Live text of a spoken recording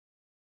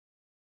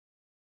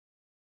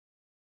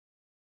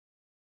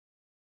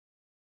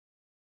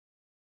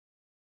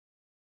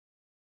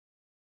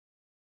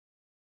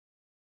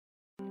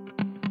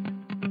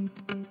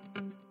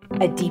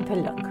A deeper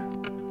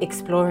look,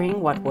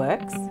 exploring what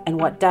works and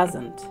what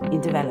doesn't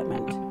in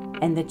development,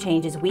 and the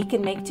changes we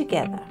can make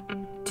together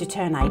to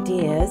turn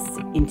ideas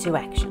into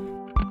action.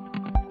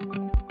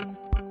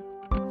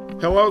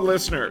 Hello,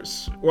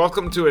 listeners.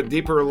 Welcome to A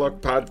Deeper Look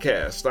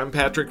podcast. I'm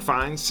Patrick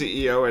Fine,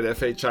 CEO at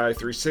FHI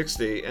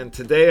 360, and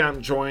today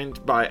I'm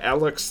joined by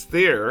Alex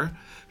Thier,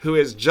 who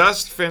has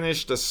just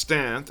finished a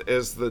stint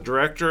as the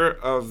director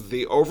of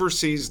the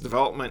Overseas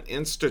Development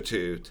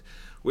Institute,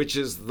 which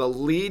is the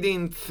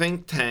leading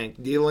think tank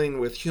dealing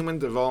with human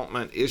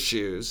development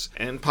issues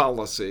and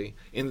policy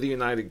in the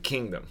United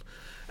Kingdom.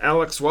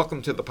 Alex,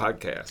 welcome to the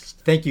podcast.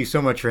 Thank you so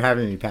much for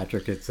having me,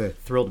 Patrick. It's a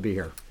thrill to be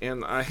here.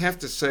 And I have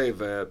to say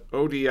that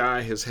ODI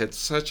has had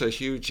such a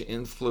huge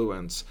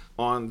influence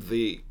on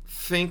the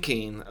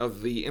thinking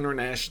of the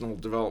international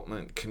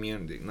development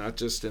community, not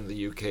just in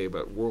the UK,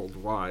 but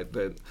worldwide,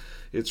 that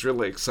it's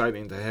really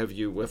exciting to have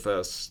you with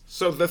us.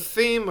 So the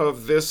theme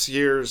of this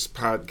year's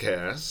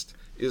podcast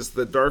is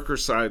the darker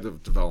side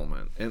of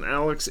development. And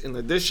Alex, in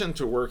addition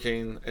to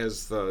working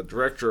as the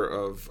director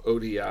of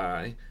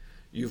ODI,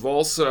 you've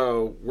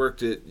also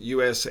worked at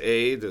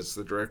USAID as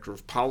the director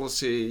of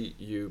policy.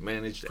 You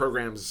managed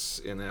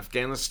programs in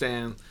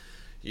Afghanistan.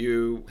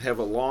 You have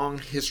a long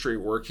history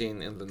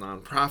working in the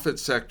nonprofit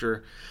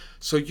sector.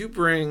 So you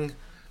bring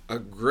a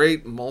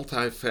great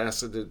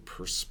multifaceted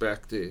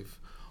perspective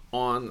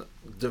on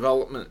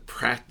development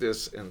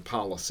practice and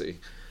policy,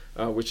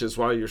 which is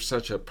why you're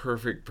such a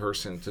perfect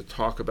person to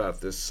talk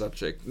about this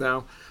subject.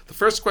 Now, the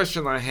first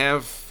question I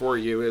have for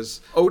you is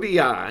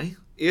ODI.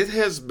 It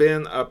has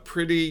been a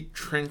pretty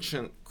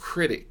trenchant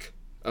critic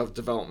of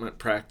development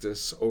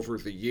practice over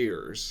the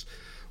years.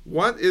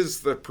 What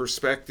is the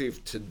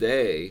perspective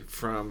today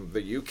from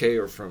the UK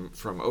or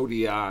from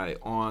ODI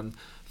on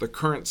the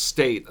current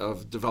state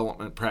of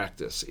development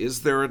practice?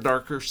 Is there a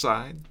darker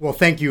side? Well,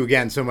 thank you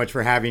again so much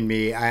for having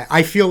me.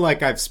 I feel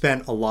like I've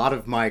spent a lot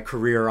of my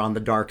career on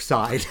the dark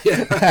side.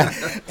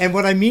 And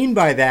what I mean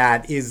by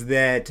that is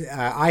that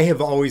I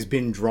have always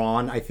been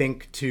drawn, I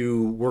think,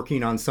 to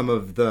working on some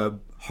of the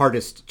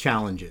hardest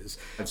challenges.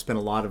 I've spent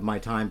a lot of my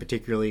time,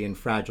 particularly in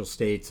fragile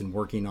states, and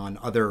working on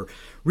other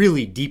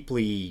really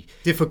deeply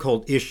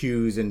difficult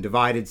issues and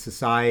divided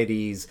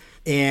societies.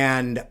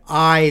 And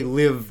I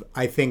live,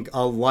 I think,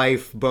 a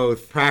life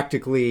both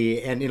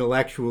practically and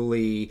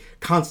intellectually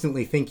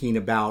constantly thinking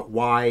about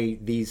why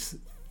these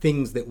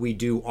things that we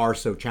do are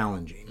so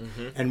challenging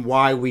and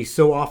why we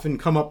so often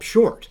come up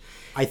short.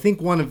 I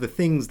think one of the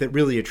things that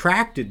really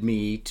attracted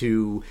me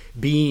to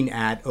being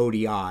at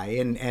ODI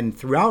and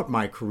throughout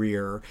my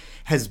career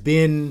has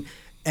been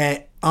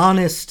an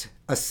honest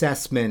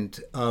assessment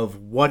of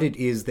what it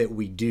is that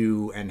we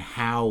do and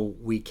how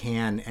we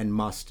can and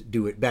must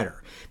do it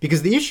better.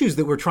 Because the issues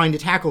that we're trying to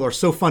tackle are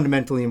so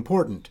fundamentally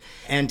important.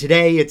 And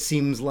today it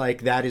seems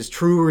like that is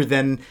truer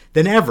than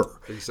ever.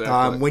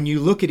 Exactly. When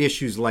you look at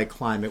issues like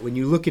climate, when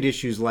you look at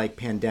issues like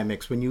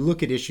pandemics, when you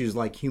look at issues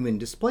like human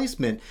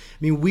displacement, I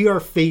mean, we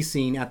are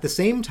facing at the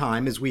same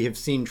time as we have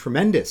seen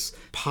tremendous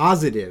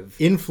positive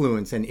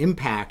influence and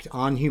impact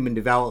on human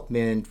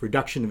development,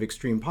 reduction of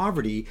extreme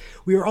poverty,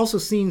 we are also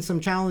seeing some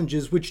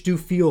challenges which do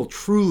feel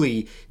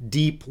truly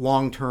deep,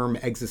 long-term,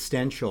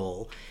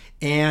 existential.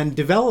 And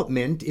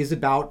development is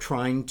about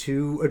trying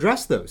to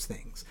address those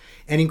things.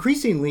 And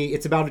increasingly,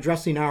 it's about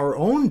addressing our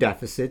own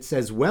deficits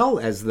as well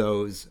as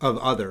those of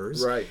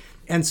others. Right.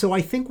 And so I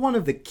think one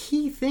of the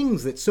key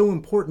things that's so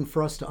important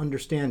for us to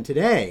understand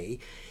today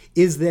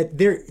is that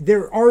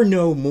there are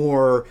no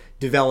more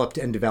developed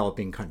and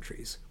developing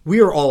countries. We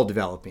are all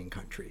developing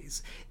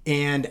countries.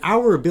 And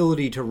our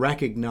ability to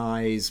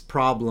recognize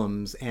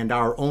problems and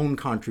our own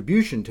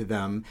contribution to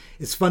them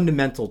is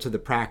fundamental to the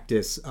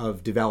practice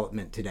of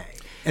development today.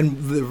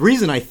 And the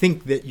reason I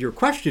think that your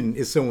question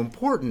is so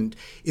important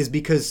is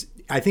because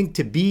I think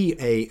to be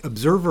an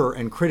observer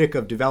and critic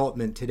of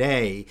development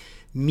today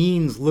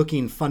means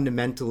looking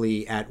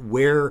fundamentally at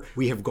where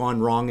we have gone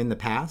wrong in the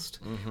past,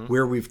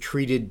 where we've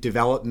treated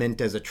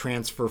development as a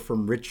transfer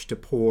from rich to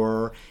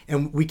poor,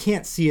 and we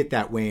can't see it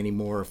that way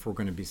anymore if we're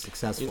going to be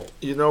successful.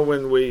 You know,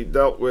 when we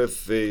dealt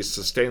with the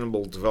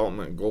Sustainable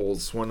Development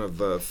Goals, one of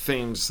the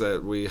themes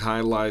that we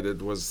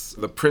highlighted was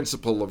the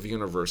principle of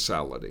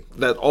universality,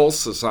 that all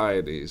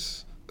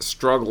societies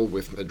struggle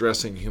with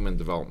addressing human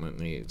development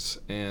needs.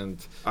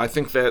 And I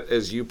think that,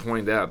 as you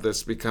point out,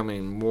 that's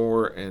becoming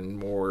more and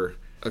more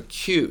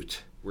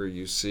acute, where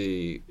you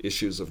see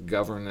issues of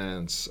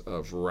governance,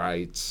 of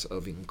rights,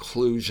 of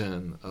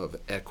inclusion, of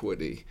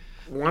equity.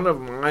 One of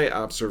my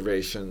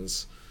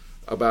observations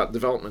about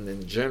development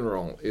in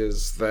general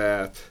is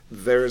that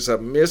there's a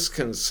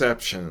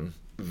misconception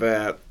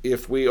that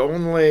if we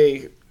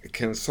only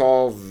can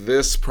solve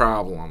this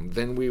problem,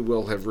 then we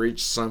will have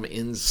reached some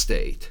end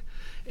state,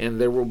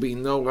 and there will be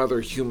no other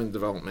human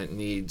development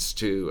needs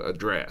to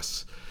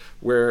address,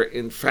 where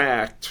in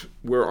fact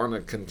we're on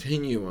a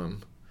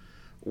continuum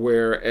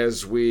where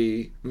as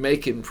we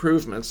make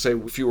improvements, say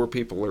fewer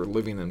people are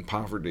living in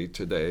poverty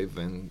today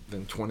than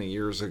 20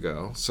 years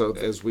ago. So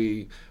as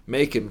we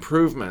make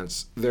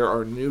improvements, there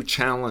are new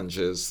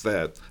challenges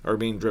that are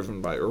being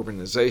driven by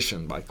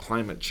urbanization, by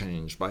climate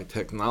change, by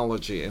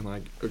technology. And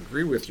I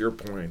agree with your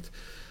point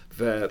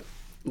that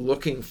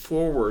looking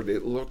forward,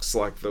 it looks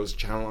like those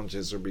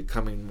challenges are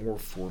becoming more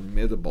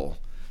formidable,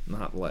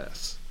 not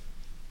less.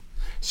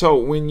 So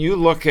when you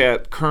look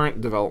at current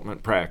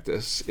development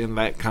practice in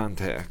that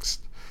context,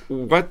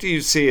 what do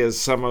you see as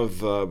some of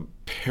the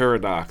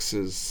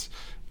paradoxes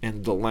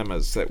and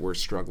dilemmas that we're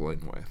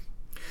struggling with?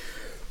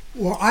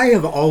 Well, I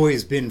have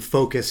always been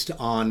focused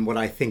on what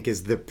I think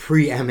is the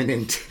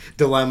preeminent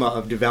dilemma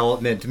of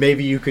development.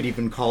 Maybe you could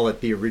even call it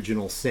the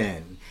original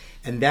sin.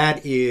 And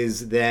that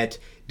is that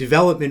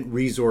development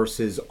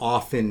resources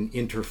often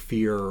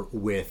interfere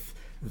with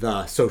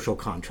the social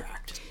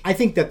contract. I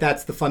think that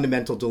that's the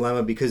fundamental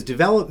dilemma because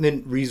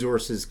development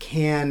resources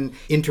can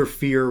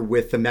interfere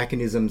with the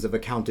mechanisms of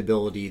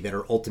accountability that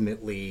are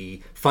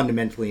ultimately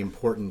fundamentally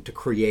important to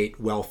create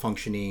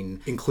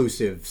well-functioning,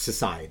 inclusive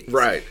societies.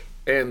 Right.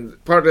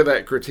 And part of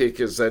that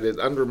critique is that it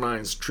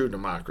undermines true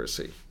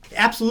democracy.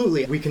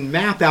 Absolutely. We can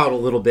map out a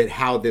little bit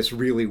how this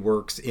really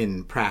works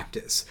in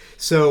practice.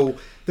 So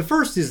the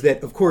first is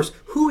that, of course,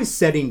 who is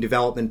setting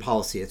development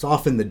policy? It's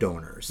often the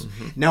donors.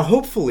 Mm-hmm. Now,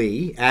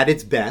 hopefully, at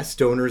its best,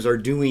 donors are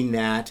doing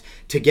that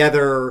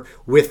together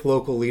with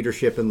local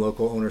leadership and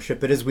local ownership.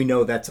 But as we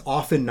know, that's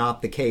often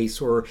not the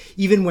case. Or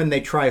even when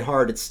they try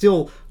hard, it's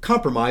still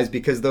compromised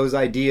because those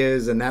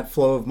ideas and that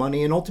flow of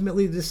money and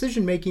ultimately the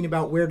decision making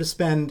about where to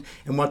spend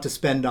and what to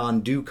spend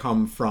on do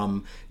come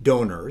from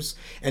donors.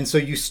 And so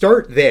you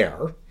start there.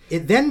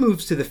 It then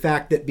moves to the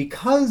fact that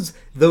because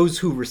those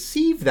who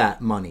receive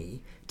that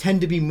money tend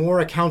to be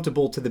more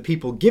accountable to the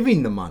people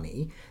giving the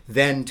money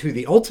than to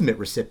the ultimate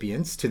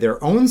recipients, to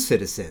their own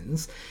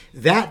citizens,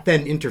 that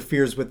then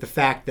interferes with the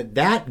fact that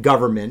that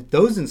government,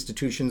 those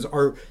institutions,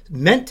 are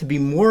meant to be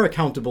more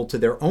accountable to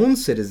their own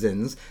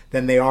citizens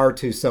than they are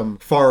to some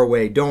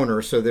faraway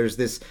donor. So there's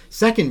this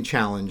second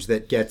challenge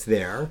that gets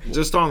there.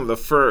 Just on the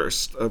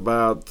first,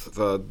 about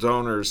the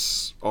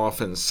donors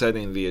often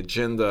setting the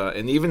agenda,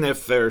 and even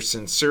if they're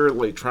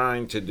sincerely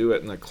trying to do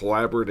it in a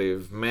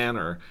collaborative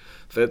manner,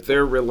 that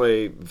they're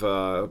really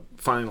the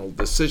final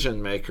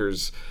decision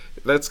makers.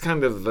 That's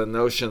kind of the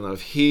notion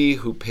of he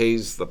who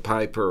pays the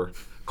piper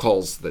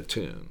calls the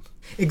tune.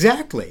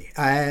 Exactly.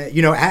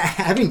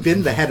 Having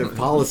been the head of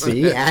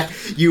policy at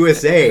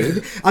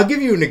USAID, I'll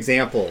give you an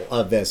example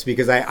of this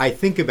because I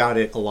think about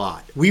it a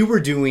lot. We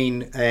were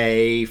doing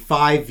a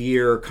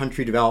 5-year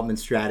country development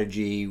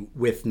strategy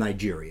with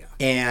Nigeria.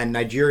 And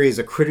Nigeria is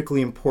a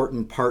critically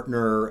important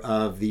partner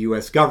of the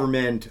U.S.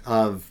 government,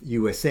 of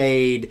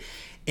USAID.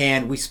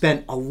 And we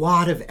spent a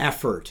lot of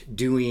effort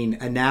doing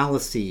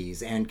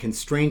analyses and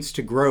constraints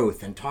to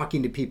growth and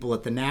talking to people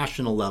at the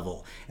national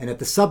level and at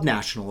the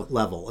subnational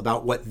level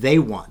about what they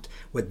want,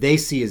 what they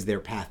see as their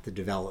path to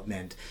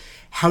development.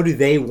 How do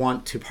they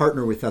want to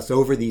partner with us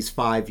over these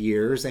 5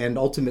 years and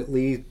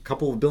ultimately a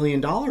couple of $1 billion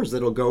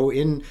that'll go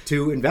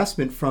into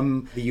investment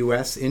from the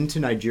U.S. into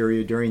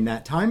Nigeria during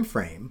that time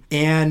frame.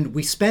 And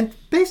we spent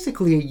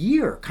basically a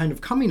year kind of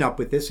coming up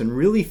with this and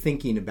really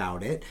thinking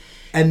about it.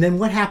 And then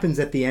what happens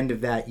at the end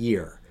of that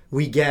year?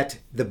 We get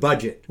the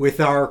budget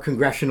with our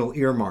congressional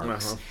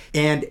earmarks.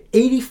 And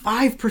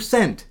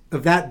 85%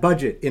 of that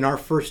budget in our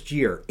first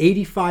year,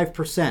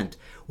 85%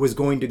 was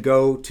going to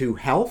go to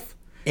health.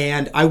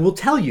 And I will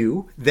tell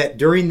you that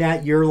during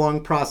that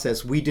year-long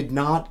process, we did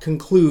not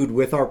conclude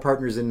with our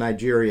partners in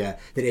Nigeria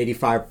that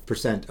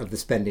 85% of the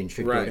spending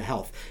should go to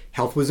health.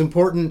 Health was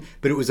important,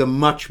 but it was a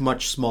much,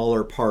 much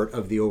smaller part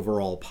of the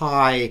overall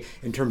pie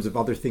in terms of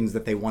other things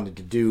that they wanted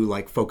to do,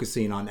 like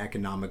focusing on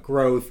economic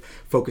growth,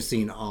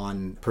 focusing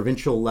on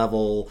provincial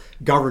level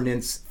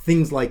governance,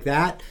 things like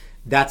that.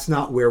 That's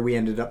not where we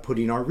ended up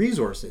putting our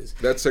resources.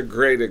 That's a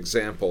great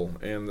example,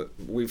 and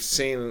we've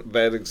seen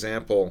that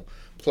example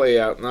play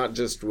out not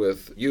just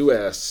with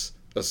U.S.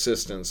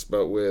 assistance,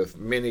 but with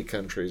many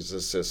countries'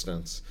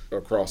 assistance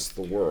across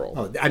the world.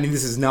 Oh, I mean,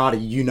 this is not a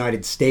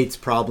United States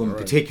problem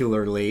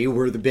particularly.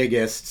 We're the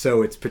biggest,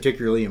 so it's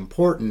particularly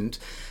important.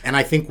 And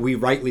I think we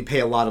rightly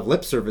pay a lot of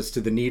lip service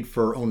to the need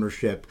for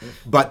ownership.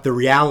 But the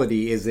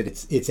reality is that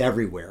it's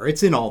everywhere.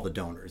 It's in all the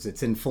donors.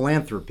 It's in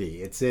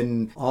philanthropy. It's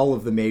in all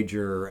of the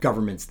major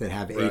governments that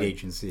have aid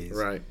agencies.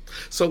 Right.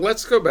 So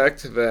let's go back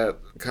to that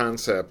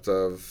concept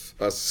of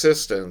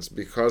assistance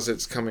because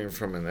it's coming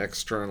from an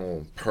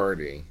external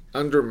party,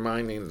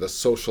 undermining the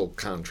social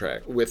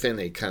contract within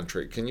a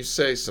country. Can you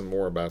say some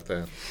more about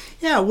that?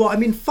 Yeah, well, I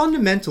mean,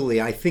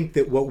 fundamentally, I think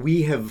that what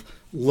we have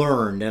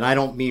learned, and I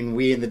don't mean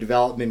we in the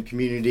development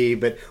community,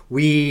 but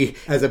we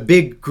as a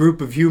big group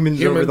of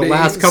humans over the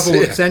last couple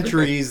of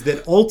centuries,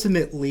 that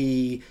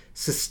ultimately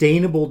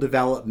sustainable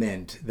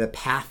development, the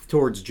path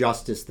towards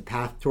justice, the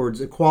path towards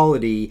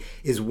equality,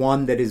 is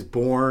one that is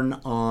born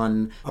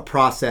on a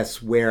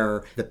process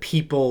where the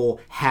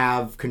people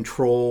have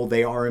control,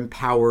 they are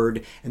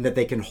empowered, and that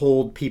they can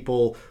hold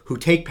people who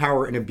take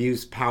power and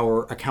abuse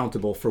power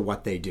accountable for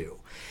what they do.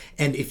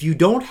 And if you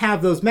don't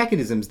have those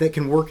mechanisms, that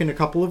can work in a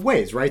couple of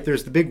ways, right?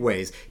 There's the big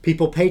ways.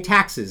 People pay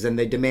taxes and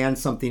they demand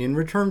something in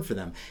return for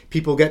them.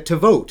 People get to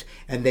vote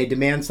and they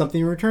demand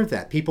something in return for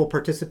that. People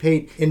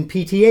participate in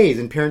PTAs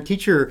and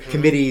parent-teacher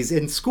committees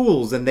in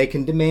schools, and they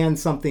can demand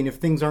something if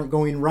things aren't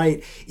going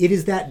right. It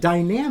is that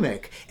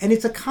dynamic, and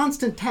it's a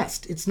constant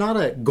test. It's not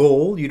a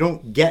goal. You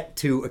don't get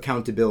to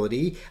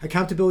accountability.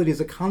 Accountability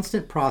is a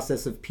constant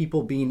process of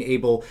people being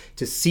able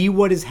to see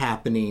what is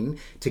happening,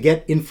 to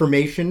get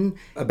information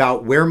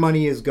about where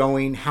money is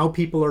going, how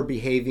people are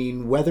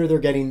behaving, whether they're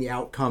getting the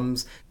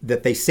outcomes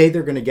that they say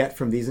they're going to get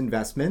from these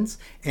investments,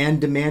 and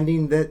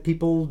demanding that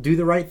people do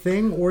the right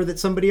thing or that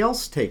somebody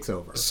else takes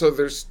over. So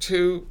there's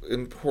two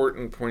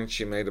important points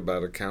you made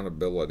about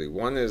accountability.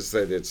 One is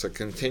that it's a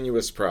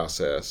continuous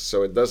process,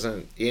 so it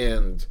doesn't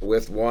end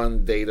with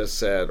one data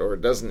set or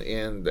it doesn't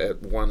end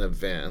at one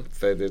event,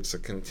 that it's a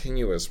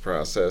continuous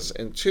process.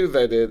 And two,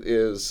 that it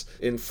is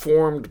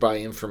informed by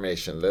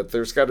information, that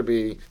there's got to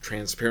be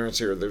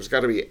transparency or there's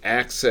got to be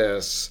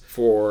access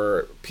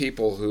for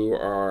people who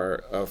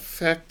are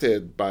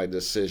affected by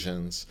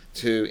decisions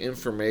to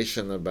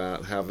information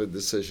about how the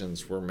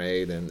decisions were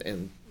made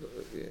and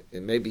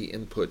maybe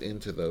input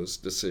into those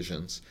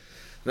decisions.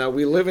 Now,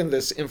 we live in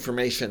this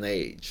information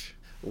age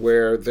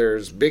where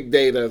there's big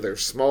data,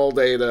 there's small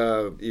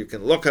data, you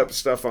can look up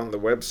stuff on the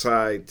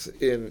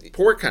website. In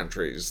poor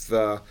countries,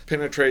 the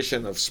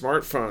penetration of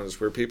smartphones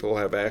where people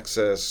have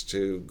access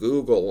to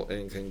Google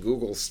and can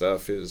Google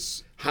stuff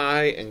is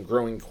high and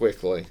growing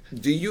quickly.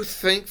 Do you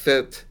think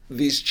that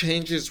these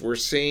changes we're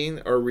seeing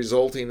are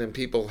resulting in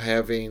people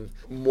having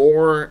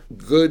more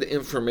good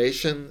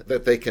information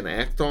that they can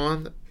act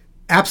on?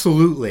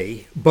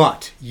 Absolutely,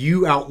 but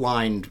you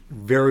outlined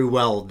very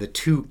well the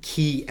two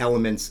key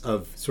elements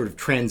of sort of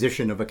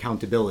transition of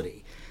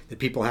accountability. That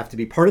people have to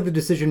be part of the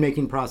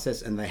decision-making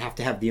process and they have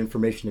to have the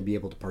information to be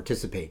able to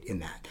participate in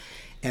that.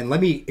 And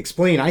let me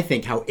explain, I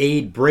think, how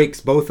aid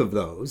breaks both of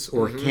those,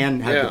 or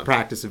can have the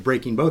practice of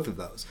breaking both of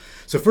those.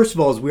 So first of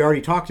all, as we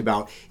already talked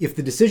about, if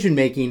the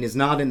decision-making is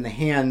not in the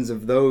hands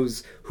of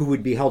those who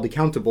would be held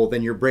accountable,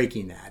 then you're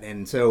breaking that.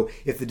 And so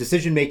if the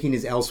decision-making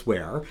is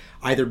elsewhere,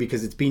 either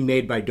because it's being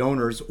made by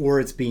donors or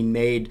it's being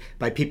made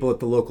by people at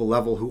the local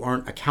level who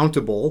aren't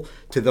accountable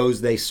to those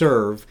they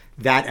serve,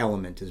 that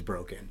element is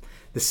broken.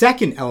 The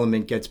second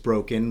element gets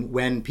broken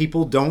when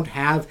people don't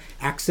have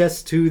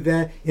access to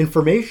the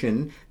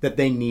information that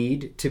they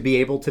need to be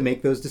able to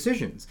make those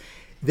decisions.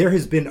 There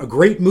has been a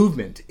great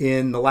movement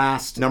in the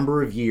last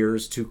number of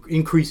years to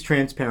increase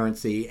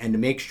transparency and to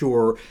make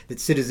sure that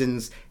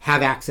citizens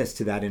have access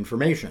to that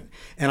information.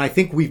 And I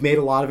think we've made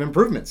a lot of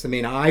improvements. I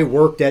mean, I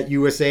worked at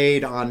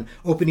USAID on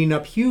opening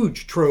up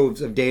huge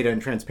troves of data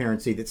and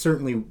transparency that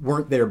certainly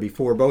weren't there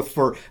before, both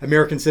for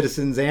American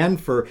citizens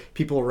and for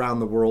people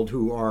around the world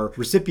who are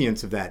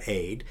recipients of that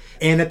aid.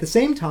 And at the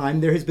same time,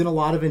 there has been a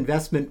lot of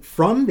investment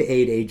from the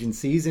aid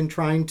agencies in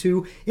trying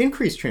to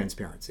increase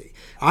transparency.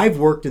 I've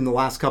worked in the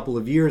last couple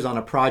of years on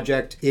a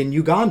project in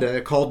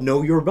Uganda called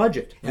Know Your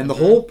Budget. And the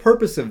whole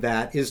purpose of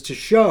that is to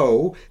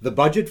show the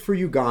budget for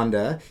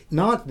Uganda,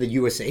 not the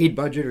USAID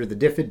budget or the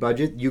DFID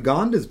budget,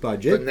 Uganda's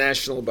budget. The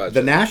national budget.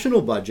 The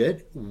national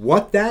budget,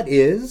 what that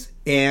is,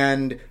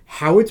 and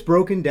how it's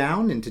broken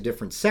down into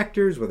different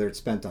sectors, whether it's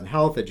spent on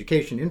health,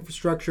 education,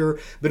 infrastructure,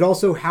 but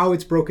also how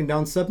it's broken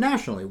down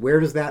subnationally.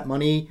 Where does that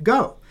money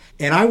go?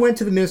 And I went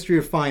to the Ministry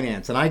of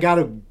Finance and I got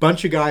a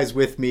bunch of guys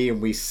with me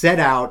and we set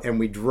out and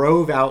we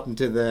drove out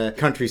into the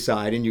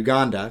countryside in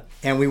Uganda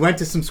and we went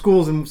to some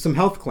schools and some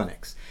health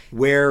clinics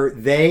where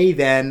they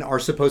then are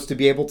supposed to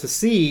be able to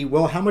see,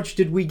 well, how much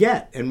did we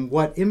get and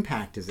what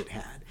impact has it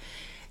had?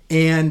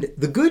 And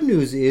the good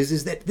news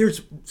is that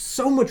there's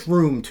so much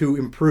room to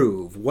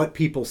improve what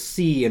people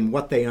see and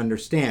what they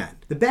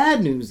understand. The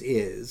bad news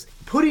is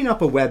putting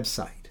up a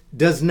website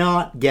does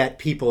not get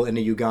people in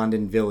a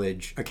Ugandan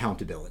village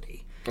accountability.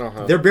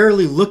 They're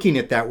barely looking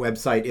at that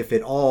website, if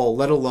at all,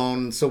 let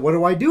alone, so what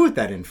do I do with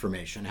that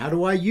information? How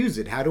do I use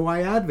it? How do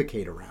I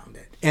advocate around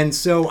it? And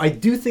so I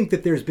do think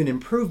that there's been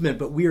improvement,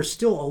 but we are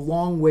still a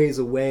long ways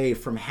away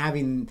from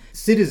having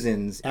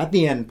citizens at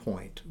the end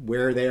point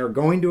where they are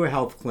going to a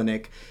health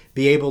clinic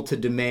be able to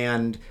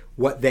demand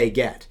what they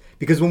get.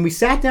 Because when we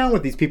sat down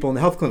with these people in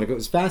the health clinic, it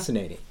was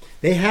fascinating.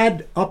 They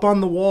had up on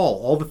the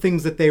wall all the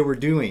things that they were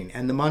doing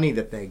and the money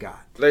that they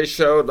got. They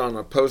showed on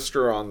a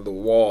poster on the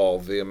wall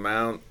the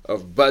amount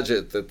of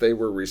budget that they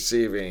were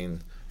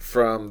receiving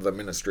from the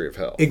Ministry of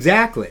Health.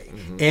 Exactly.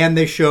 And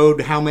they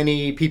showed how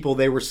many people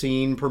they were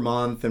seeing per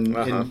month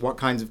and what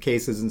kinds of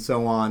cases and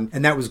so on.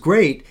 And that was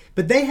great.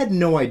 But they had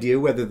no idea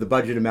whether the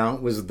budget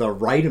amount was the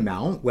right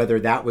amount, whether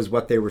that was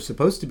what they were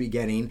supposed to be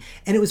getting.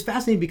 And it was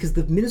fascinating because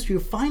the Ministry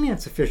of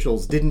Finance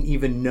officials didn't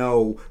even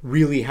know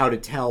really how to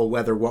tell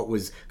whether what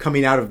was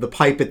coming out of the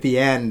pipe at the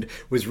end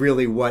was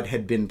really what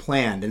had been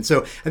planned. And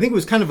so I think it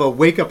was kind of a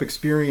wake-up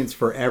experience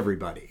for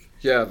everybody.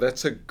 Yeah,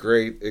 that's a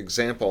great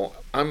example.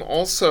 I'm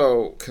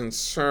also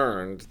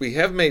concerned. We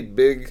have made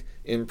big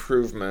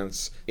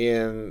improvements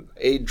in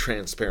aid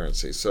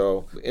transparency.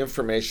 So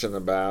information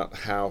about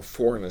how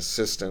foreign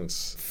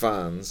assistance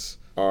funds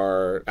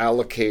are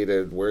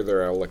allocated, where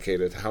they're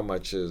allocated, how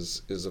much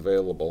is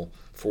available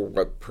for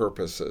what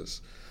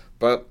purposes.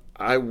 But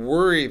I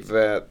worry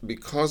that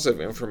because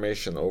of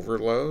information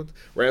overload,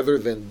 rather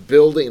than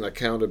building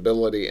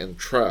accountability and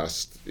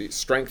trust,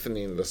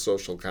 strengthening the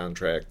social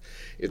contract,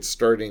 it's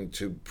starting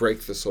to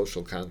break the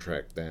social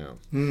contract down.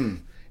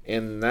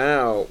 And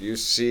now you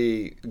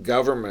see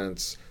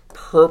governments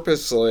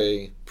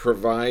purposely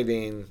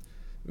providing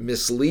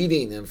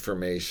misleading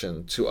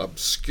information to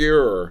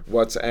obscure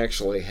what's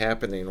actually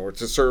happening or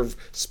to serve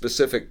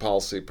specific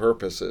policy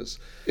purposes.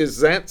 Is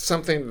that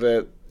something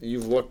that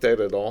you've looked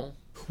at all?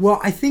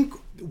 Well, I think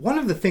one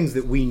of the things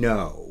that we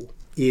know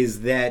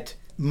is that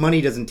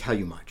money doesn't tell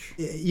you much.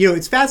 You know,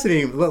 it's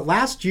fascinating.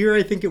 Last year,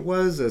 I think it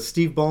was,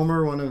 Steve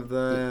Ballmer, one of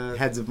the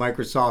heads of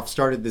Microsoft,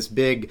 started this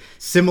big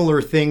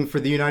similar thing for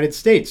the United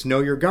States, Know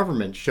Your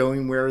Government,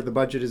 showing where the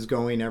budget is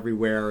going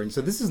everywhere. And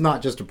so this is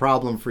not just a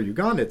problem for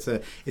Uganda,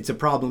 it's a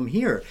problem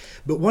here.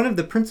 But one of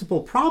the principal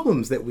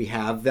problems that we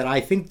have that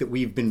I think that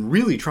we've been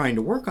really trying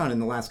to work on in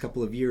the last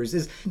couple of years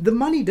is the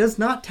money does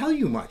not tell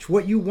you much.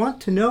 What you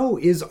want to know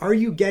is, are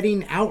you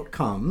getting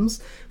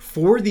outcomes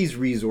for these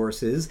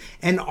resources,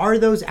 and are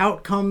those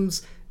outcomes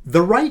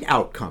the right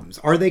outcomes?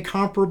 Are they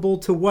comparable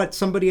to what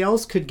somebody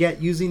else could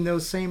get using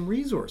those same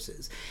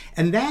resources?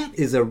 And that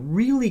is a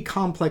really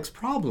complex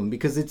problem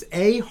because it's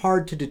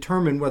hard to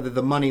determine whether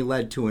the money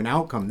led to an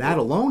outcome. That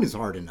alone is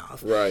hard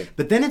enough. Right.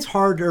 But then it's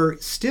harder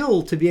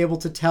still to be able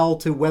to tell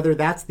to whether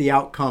that's the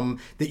outcome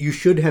that you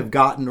should have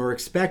gotten or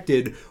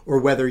expected, or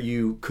whether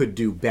you could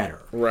do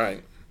better.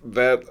 Right.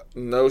 That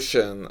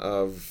notion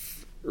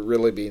of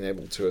really being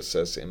able to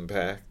assess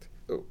impact,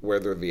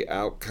 whether the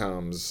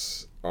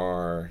outcomes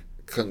are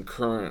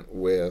concurrent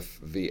with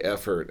the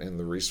effort and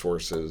the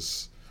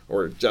resources,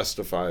 or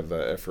justify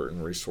the effort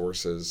and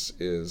resources,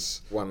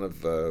 is one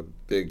of the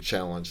big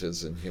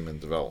challenges in human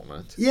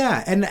development.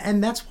 Yeah,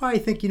 and that's why I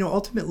think,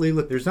 ultimately,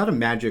 look, there's not a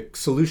magic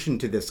solution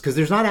to this, because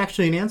there's not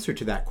actually an answer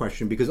to that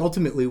question, because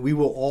ultimately we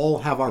will all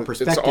have our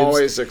perspectives. It's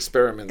always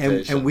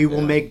experimentation. And we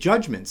will make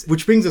judgments,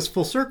 which brings us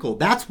full circle.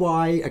 That's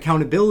why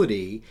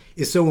accountability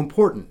is so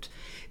important.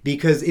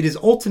 Because it is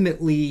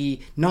ultimately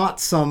not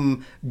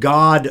some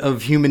god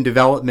of human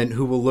development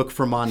who will look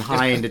from on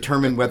high and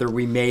determine whether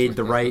we made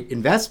the right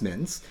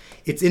investments.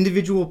 It's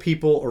individual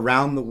people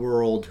around the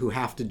world who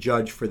have to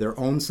judge for their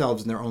own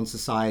selves and their own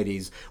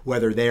societies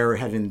whether they're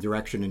heading in the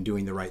direction and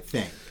doing the right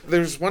thing.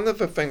 There's one of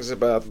the things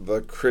about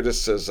the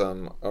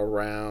criticism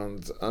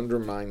around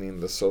undermining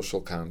the social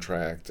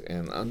contract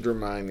and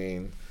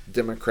undermining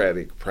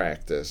democratic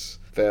practice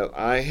that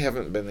I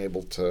haven't been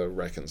able to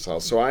reconcile.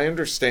 So I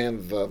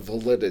understand the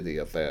validity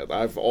of that.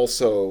 I've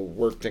also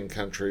worked in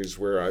countries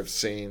where I've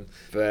seen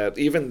that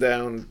even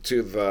down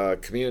to the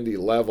community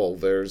level,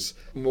 there's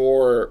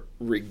more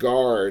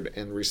regard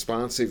and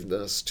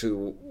responsiveness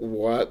to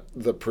what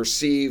the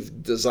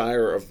perceived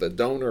desire of the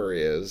donor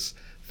is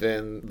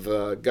than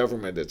the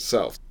government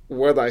itself.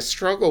 What I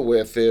struggle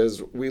with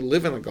is we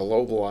live in a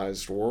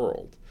globalized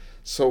world.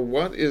 So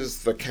what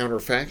is the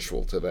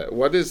counterfactual to that?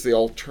 What is the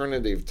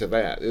alternative to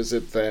that? Is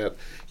it that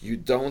you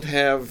don't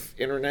have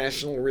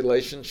international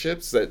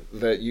relationships,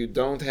 that you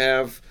don't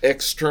have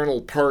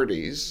external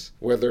parties,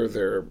 whether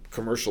they're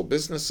commercial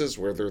businesses,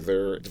 whether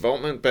they're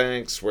development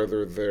banks,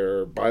 whether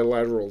they're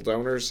bilateral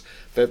donors,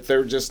 that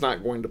they're just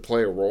not going to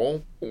play a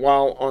role?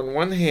 While on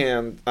one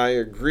hand, I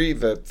agree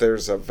that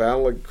there's a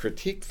valid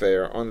critique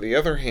there, on the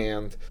other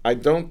hand, I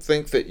don't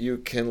think that you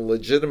can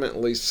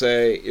legitimately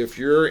say if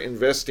you're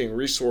investing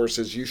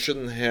resources, you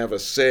shouldn't have a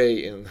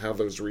say in how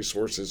those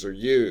resources are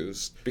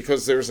used,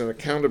 because there's an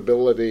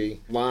accountability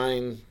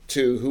line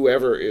to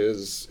whoever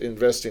is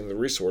investing the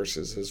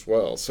resources as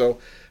well. So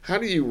how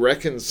do you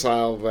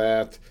reconcile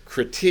that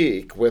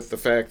critique with the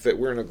fact that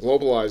we're in a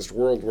globalized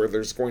world where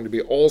there's going to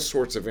be all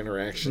sorts of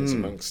interactions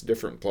amongst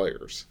different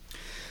players?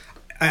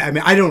 I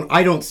mean,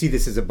 I don't see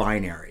this as a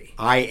binary.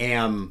 I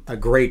am a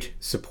great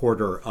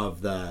supporter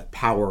of the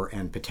power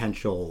and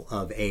potential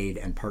of aid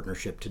and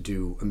partnership to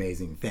do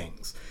amazing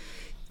things.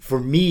 For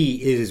me,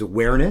 it is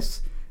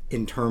awareness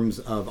in terms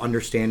of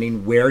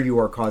understanding where you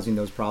are causing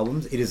those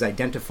problems. It is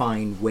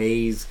identifying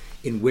ways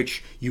in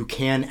which you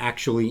can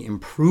actually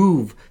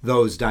improve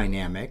those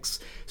dynamics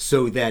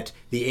so that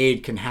the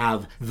aid can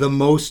have the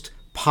most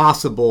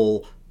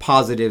possible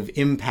positive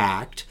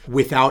impact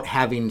without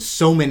having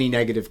so many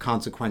negative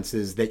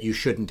consequences that you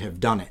shouldn't have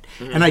done it.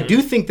 Mm-hmm. And I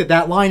do think that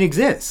that line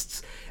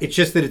exists. It's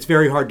just that it's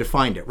very hard to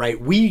find it, right?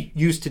 We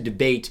used to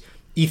debate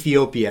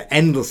Ethiopia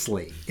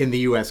endlessly in the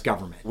U.S.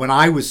 government. When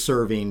I was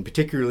serving,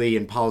 particularly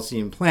in policy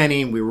and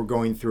planning, we were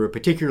going through a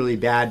particularly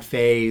bad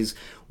phase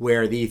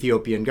where the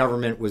Ethiopian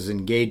government was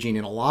engaging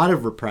in a lot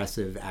of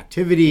repressive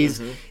activities.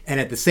 And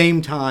at the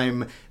same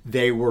time,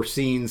 they were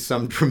seeing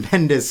some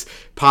tremendous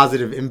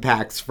positive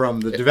impacts from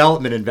the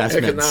development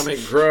investments.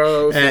 Economic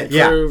growth,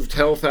 improved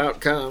health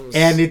outcomes.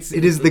 And it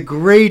is the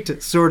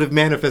great sort of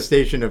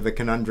manifestation of the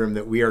conundrum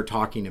that we are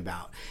talking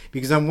about.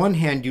 Because on one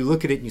hand, you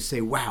look at it and you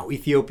say, wow,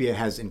 Ethiopia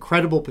has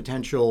incredible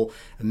potential,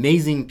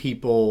 amazing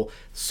people,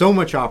 so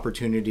much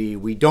opportunity.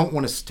 We don't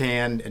want to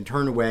stand and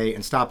turn away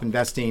and stop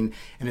investing.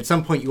 And at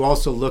some point, you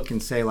also look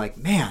and say, like,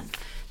 man,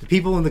 the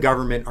people in the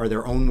government are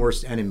their own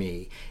worst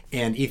enemy.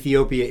 And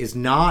Ethiopia is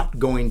not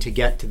going to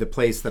get to the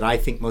place that I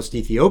think most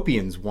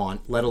Ethiopians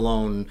want, let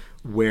alone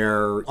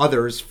where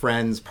others,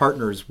 friends,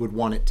 partners would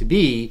want it to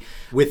be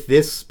with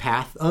this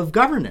path of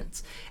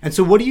governance. And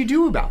so what do you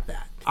do about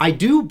that? I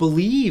do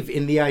believe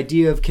in the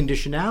idea of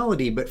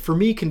conditionality, but for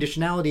me,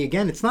 conditionality,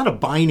 again, it's not a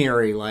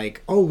binary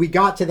like, oh, we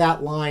got to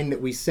that line that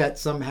we set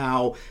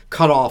somehow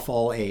cut off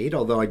all aid,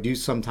 although I do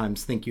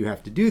sometimes think you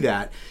have to do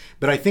that.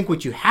 But I think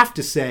what you have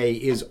to say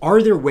is,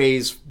 are there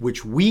ways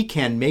which we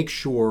can make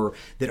sure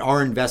that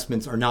our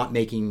investments are not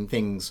making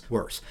things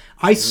worse?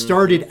 I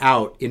started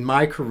out in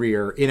my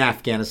career in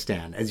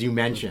Afghanistan, as you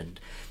mentioned,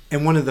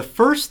 and one of the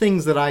first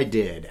things that I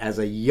did as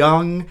a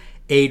young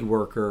aid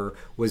worker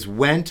was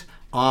went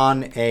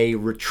on a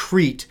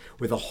retreat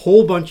with a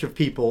whole bunch of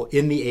people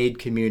in the aid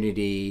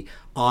community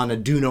on a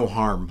do no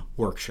harm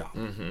workshop.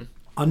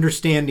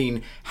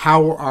 Understanding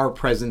how our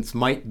presence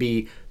might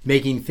be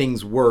making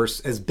things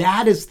worse. As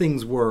bad as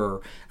things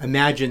were,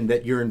 imagine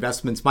that your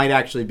investments might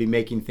actually be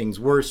making things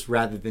worse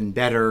rather than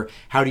better.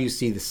 How do you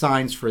see the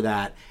signs for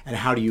that, and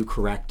how do you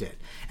correct it?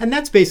 And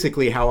that's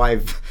basically how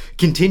I've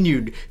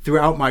continued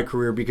throughout my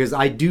career, because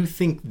I do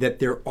think that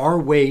there are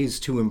ways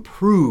to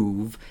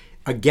improve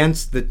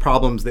against the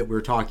problems that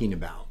we're talking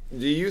about.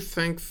 Do you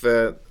think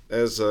that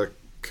as a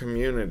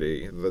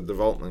community, the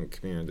development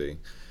community,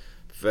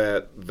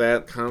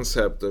 that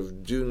concept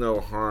of do no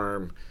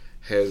harm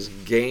has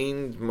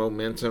gained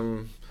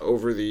momentum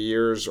over the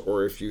years?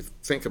 Or if you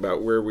think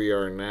about where we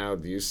are now,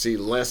 do you see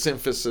less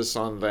emphasis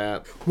on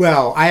that?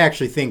 Well, I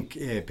actually think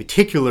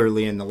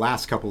particularly in the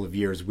last couple of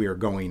years, we are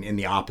going in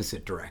the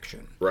opposite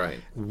direction. Right.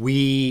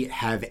 We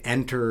have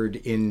entered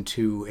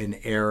into an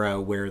era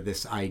where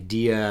this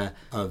idea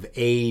of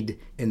aid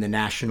in the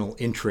national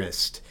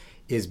interest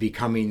is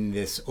becoming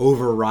this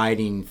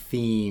overriding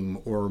theme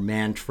or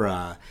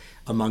mantra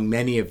among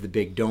many of the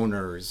big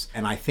donors.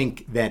 And I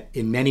think that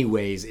in many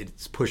ways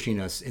it's pushing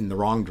us in the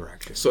wrong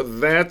direction. So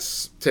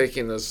that's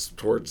taking us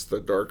towards the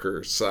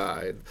darker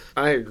side.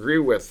 I agree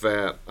with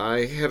that.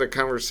 I had a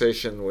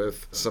conversation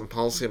with some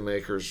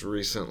policymakers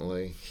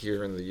recently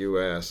here in the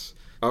U.S.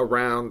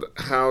 around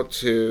how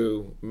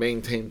to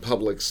maintain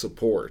public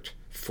support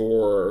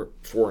for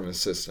foreign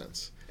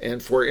assistance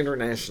and for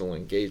international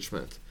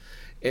engagement.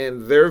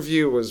 And their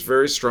view was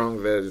very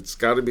strong that it's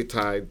got to be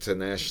tied to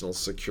national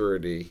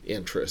security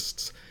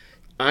interests.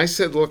 I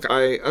said, look,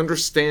 I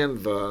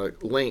understand the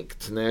link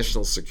to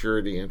national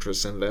security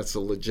interests, and that's a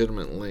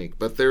legitimate link,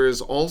 but there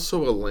is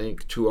also a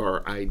link to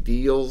our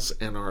ideals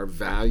and our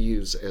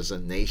values as a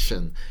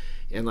nation.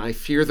 And I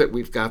fear that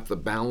we've got the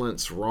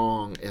balance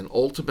wrong, and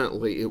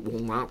ultimately it will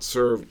not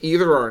serve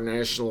either our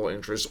national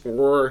interests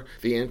or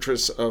the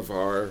interests of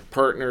our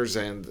partners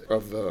and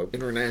of the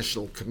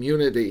international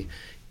community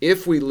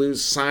if we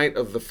lose sight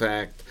of the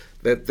fact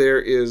that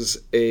there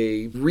is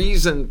a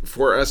reason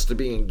for us to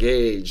be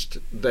engaged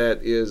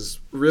that is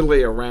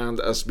really around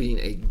us being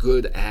a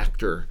good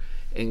actor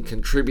and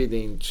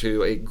contributing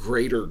to a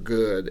greater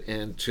good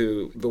and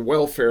to the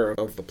welfare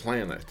of the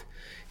planet.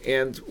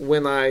 And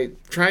when I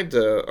tried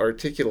to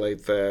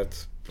articulate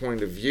that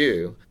point of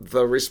view,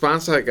 the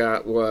response I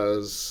got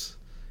was,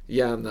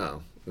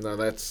 no,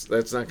 that's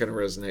not going to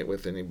resonate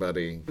with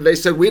anybody. They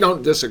said, we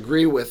don't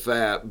disagree with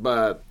that,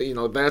 but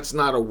that's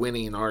not a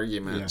winning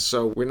argument,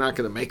 so we're not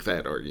going to make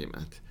that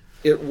argument.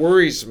 It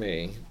worries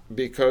me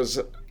because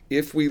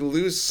if we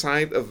lose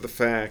sight of the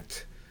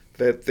fact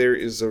that there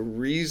is a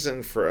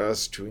reason for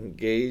us to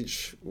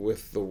engage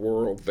with the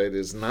world that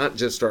is not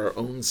just our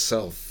own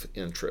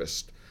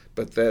self-interest,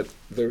 but that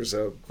there's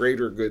a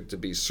greater good to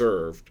be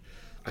served,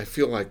 I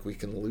feel like we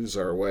can lose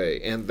our way,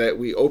 and that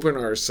we open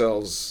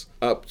ourselves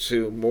up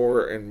to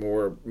more and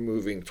more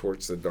moving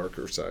towards the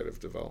darker side of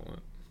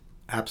development.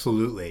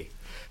 Absolutely.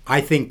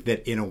 I think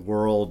that in a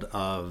world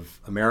of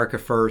America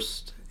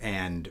First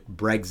and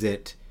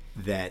Brexit,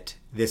 that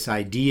this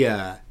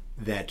idea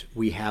that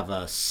we have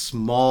a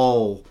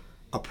small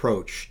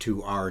approach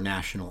to our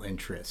national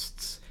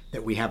interests,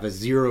 that we have a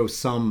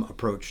zero-sum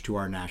approach to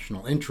our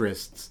national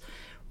interests,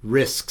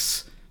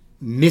 risks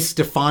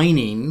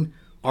misdefining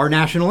our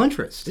national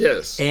interest.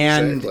 Yes,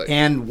 exactly.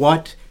 And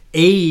what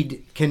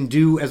aid can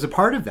do as a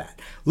part of that.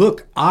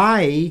 Look,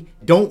 I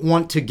don't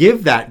want to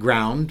give that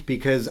ground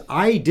because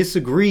I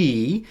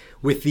disagree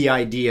with the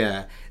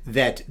idea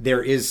that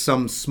there is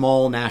some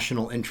small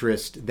national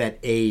interest that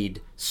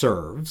aid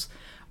serves.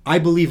 I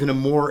believe in a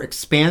more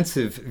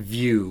expansive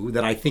view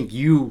that I think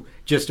you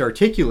just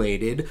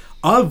articulated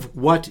of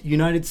what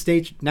United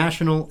States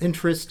national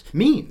interest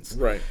means.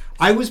 Right.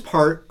 I was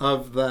part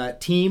of the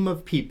team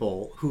of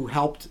people who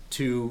helped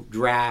to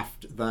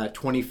draft the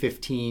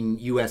 2015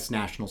 U.S.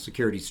 National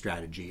Security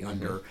Strategy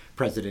under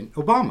President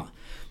Obama.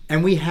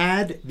 And we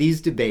had these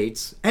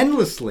debates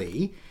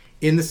endlessly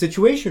in the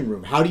Situation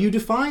Room. How do you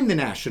define the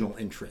national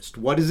interest?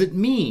 What does it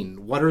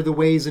mean? What are the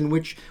ways in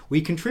which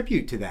we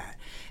contribute to that?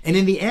 And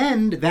in the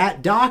end,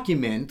 that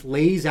document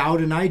lays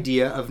out an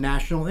idea of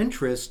national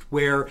interest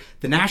where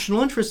the national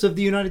interests of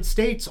the United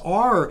States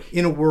are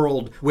in a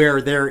world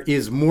where there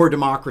is more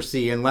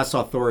democracy and less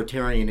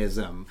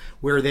authoritarianism,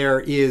 where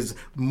there is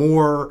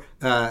more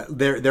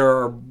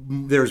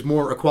there's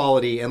more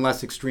equality and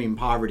less extreme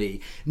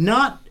poverty.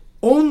 Not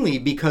only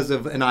because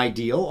of an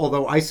ideal,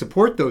 although I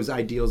support those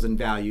ideals and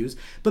values,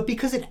 but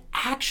because it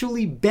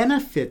actually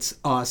benefits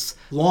us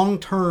long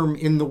term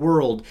in the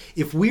world.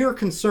 If we are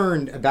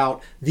concerned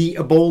about the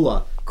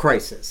Ebola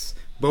crisis,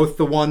 both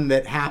the one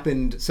that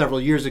happened several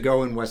years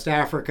ago in West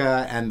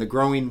Africa and the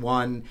growing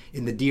one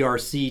in the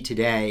DRC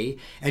today,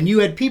 and you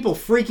had people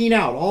freaking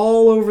out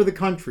all over the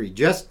country.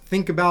 Just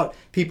think about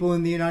people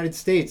in the United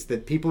States,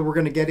 that people were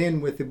going to get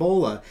in with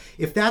Ebola.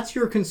 If that's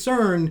your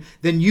concern,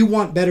 then you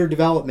want better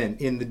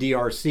development in the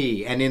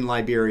DRC and in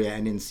Liberia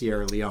and in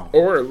Sierra Leone.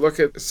 Or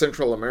look at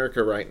Central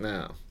America right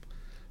now.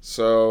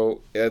 So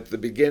at the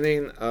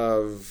beginning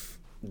of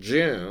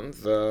June,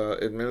 the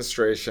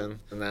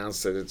administration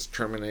announced that it's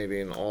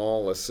terminating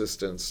all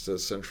assistance to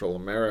Central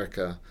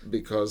America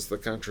because the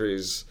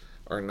countries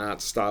are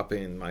not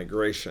stopping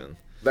migration.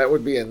 That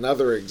would be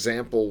another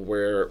example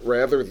where,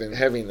 rather than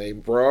having a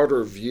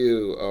broader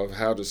view of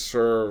how to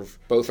serve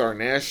both our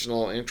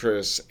national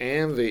interests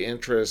and the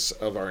interests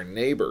of our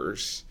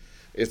neighbors,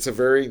 it's a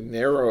very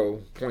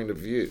narrow point of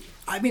view.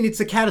 I mean, it's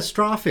a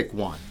catastrophic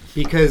one,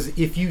 because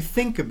if you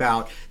think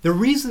about the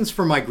reasons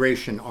for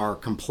migration are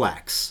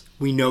complex.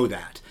 We know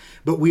that.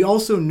 But we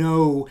also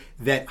know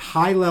that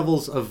high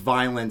levels of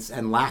violence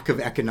and lack of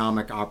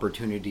economic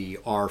opportunity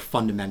are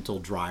fundamental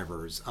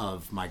drivers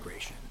of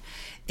migration.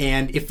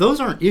 And if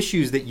those aren't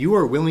issues that you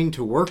are willing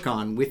to work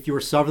on with your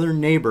southern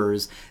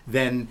neighbors,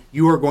 then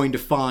you are going to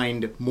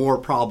find more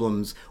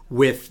problems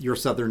with your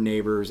southern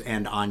neighbors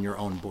and on your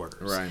own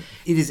borders. Right.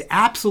 It is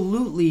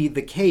absolutely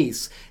the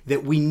case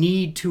that we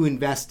need to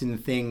invest in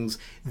things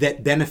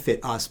that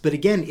benefit us. But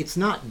again, it's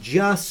not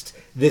just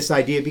this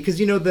idea, because,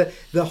 you know,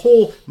 the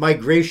whole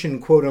migration,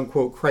 quote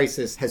unquote,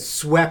 crisis has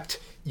swept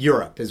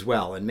Europe as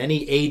well. And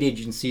many aid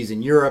agencies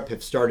in Europe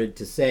have started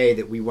to say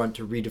that we want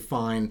to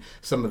redefine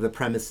some of the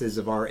premises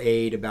of our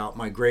aid about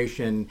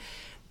migration.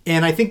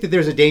 And I think that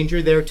there's a danger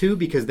there too,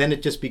 because then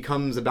it just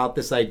becomes about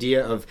this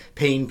idea of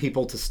paying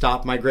people to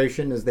stop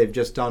migration, as they've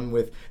just done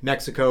with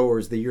Mexico, or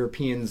as the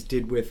Europeans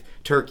did with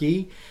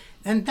Turkey.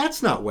 And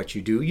that's not what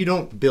you do. You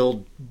don't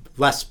build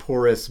less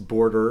porous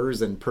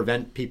borders and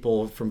prevent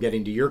people from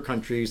getting to your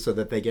country so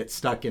that they get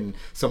stuck in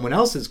someone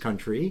else's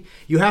country.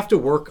 You have to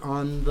work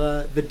on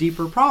the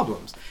deeper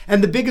problems.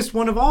 And the biggest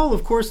one of all,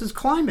 of course, is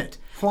climate.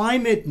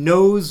 Climate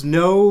knows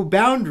no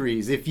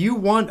boundaries. If you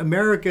want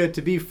America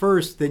to be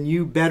first, then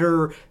you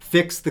better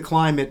fix the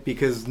climate,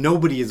 because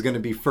nobody is going to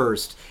be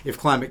first if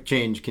climate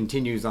change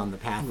continues on the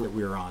path that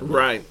we're on.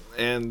 Right.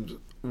 And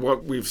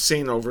what we've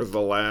seen over the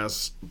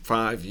last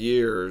 5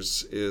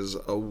 years is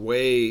a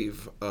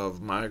wave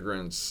of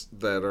migrants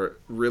that are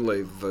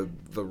really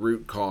the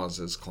root cause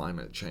is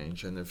climate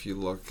change. And if you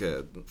look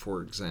at,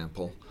 for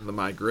example, the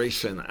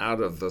migration out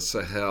of the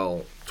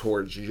Sahel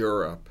towards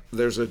Europe,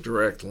 there's a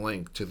direct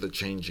link to the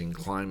changing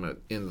climate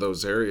in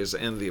those areas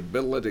and the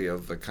ability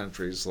of the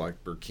countries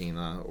like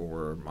Burkina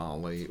or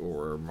Mali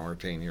or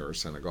Mauritania or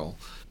Senegal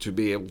to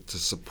be able to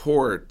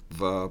support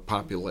the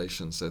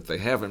populations that they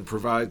have and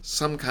provide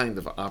some kind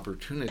of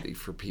opportunity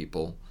for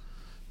people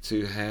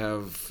to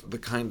have the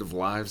kind of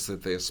lives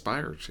that they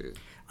aspire to.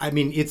 I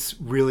mean, it's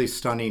really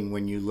stunning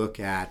when you look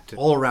at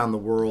all around the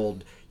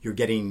world, you're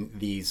getting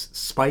these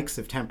spikes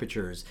of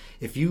temperatures.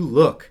 If you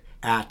look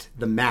at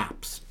the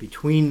maps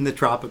between the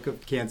Tropic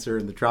of Cancer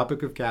and the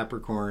Tropic of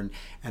Capricorn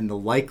and the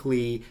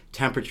likely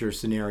temperature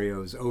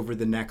scenarios over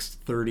the next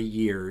 30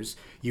 years,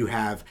 you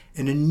have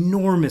an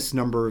enormous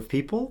number of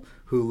people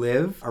who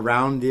live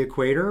around the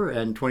equator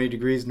and 20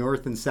 degrees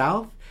north and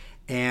south.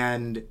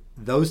 And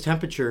those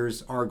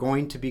temperatures are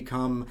going to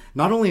become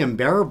not only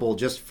unbearable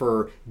just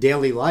for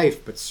daily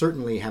life, but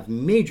certainly have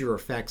major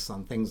effects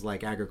on things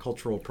like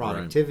agricultural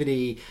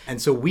productivity. Right.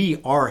 And so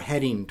we are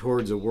heading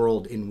towards a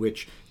world in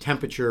which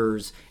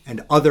temperatures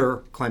and other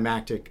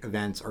climatic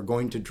events are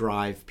going to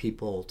drive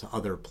people to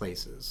other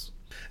places.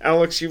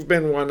 Alex, you've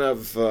been one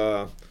of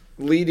the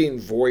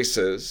leading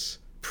voices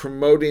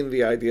promoting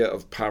the idea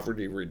of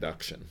poverty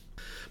reduction.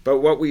 But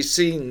what we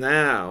see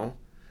now,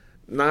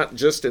 not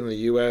just in the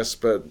U.S.,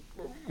 but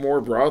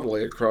more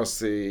broadly across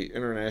the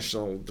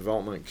international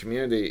development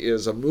community,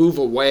 is a move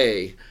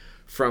away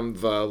from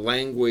the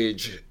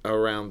language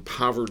around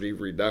poverty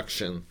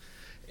reduction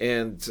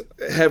and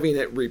having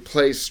it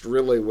replaced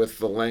really with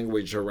the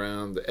language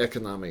around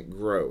economic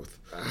growth.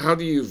 How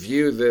do you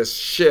view this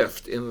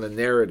shift in the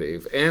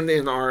narrative and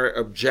in our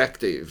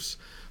objectives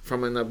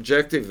from an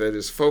objective that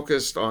is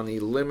focused on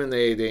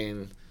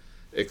eliminating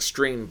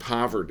extreme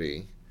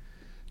poverty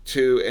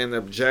to an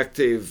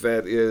objective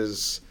that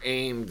is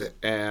aimed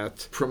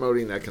at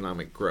promoting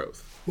economic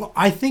growth? Well,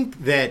 I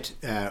think that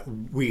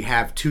we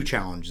have two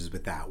challenges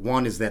with that.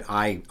 One is that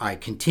I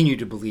continue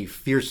to believe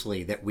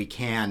fiercely that we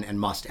can and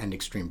must end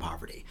extreme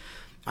poverty.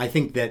 I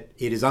think that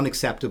it is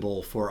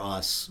unacceptable for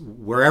us,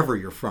 wherever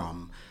you're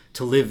from,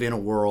 to live in a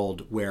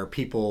world where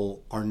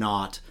people are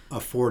not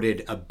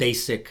afforded a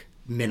basic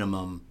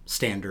minimum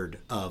standard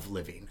of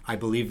living. I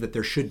believe that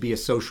there should be a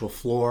social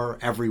floor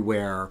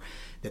everywhere,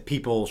 that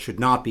people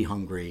should not be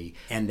hungry,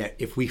 and that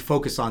if we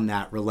focus on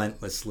that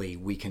relentlessly,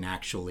 we can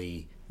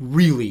actually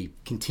really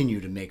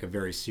continue to make a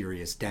very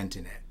serious dent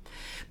in it.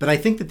 But I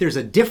think that there's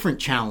a different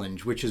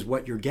challenge, which is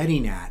what you're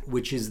getting at,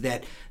 which is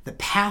that the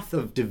path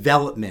of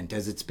development,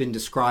 as it's been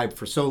described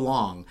for so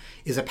long,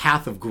 is a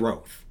path of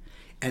growth.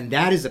 And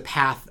that is a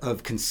path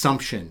of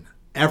consumption,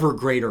 ever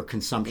greater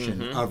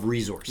consumption of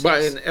resources. By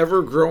an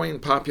ever-growing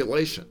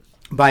population.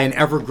 By an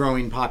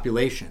ever-growing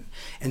population.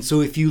 And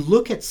so if you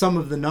look at some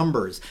of the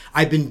numbers,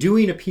 I've been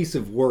doing a piece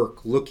of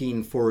work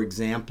looking, for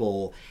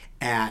example,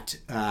 at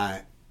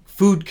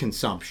food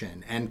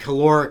consumption and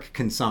caloric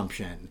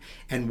consumption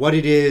and what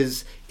it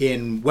is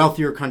in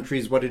wealthier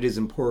countries, what it is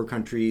in poorer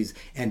countries,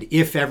 and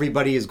if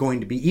everybody is going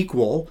to be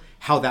equal,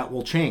 how that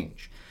will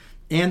change.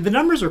 And the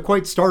numbers are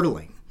quite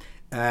startling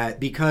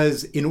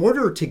because in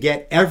order to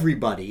get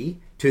everybody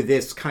to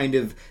this kind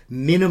of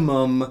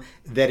minimum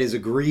that is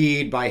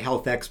agreed by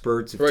health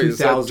experts of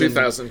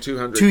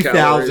 2,200 to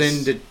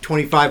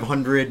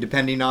 2,500,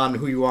 depending on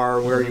who you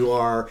are, where you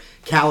are,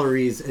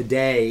 calories a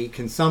day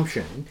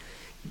consumption,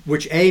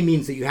 which A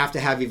means that you have to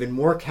have even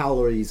more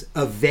calories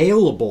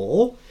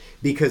available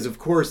because, of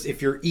course,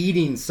 if you're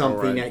eating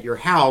something at your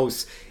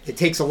house, it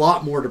takes a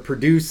lot more to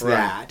produce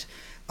that.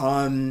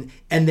 And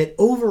that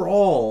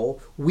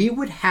overall, we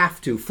would have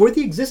to, for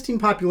the existing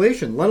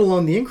population, let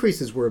alone the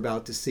increases we're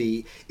about to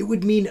see, it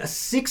would mean a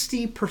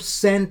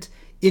 60%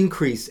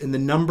 increase in the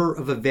number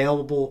of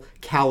available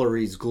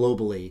calories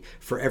globally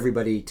for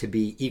everybody to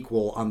be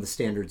equal on the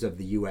standards of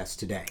the U.S.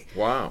 today.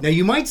 Wow. Now,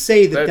 you might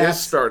say that's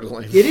is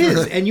startling. It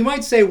is. And you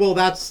might say, well,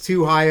 that's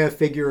too high a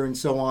figure and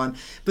so on.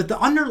 But the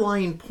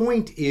underlying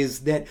point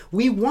is that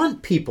we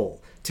want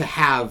people to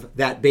have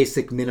that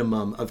basic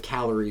minimum of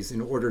calories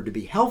in order to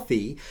be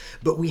healthy,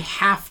 but we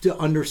have to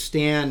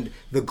understand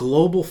the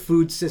global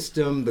food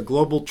system, the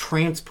global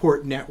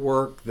transport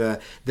network,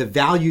 the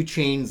value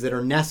chains that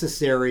are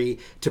necessary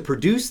to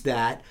produce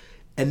that.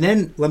 And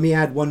then let me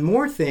add one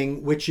more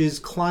thing, which is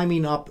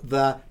climbing up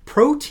the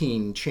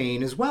protein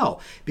chain as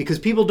well. Because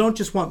people don't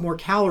just want more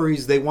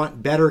calories, they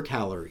want better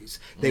calories.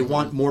 They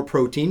want more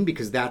protein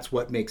because that's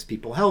what makes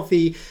people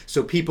healthy.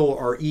 So people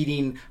are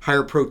eating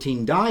higher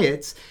protein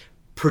diets.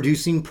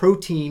 Producing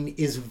protein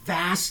is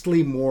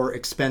vastly more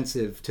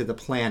expensive to the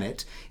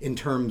planet in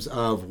terms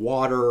of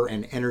water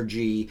and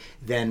energy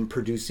than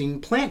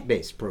producing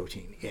plant-based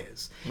protein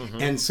is.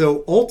 And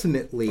so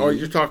ultimately... Oh,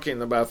 you're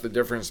talking about the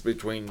difference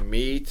between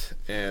meat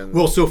and...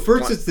 Well, so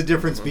first it's the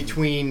difference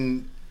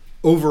between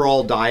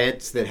overall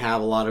diets that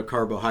have a lot of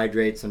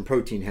carbohydrates and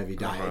protein-heavy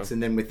diets.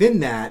 And then within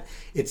that,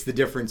 it's the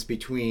difference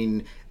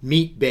between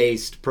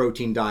meat-based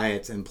protein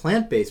diets and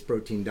plant-based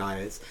protein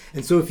diets.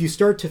 And so if you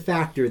start to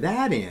factor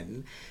that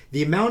in,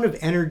 the amount of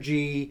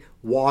energy,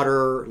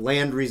 water,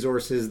 land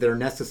resources that are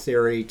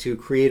necessary to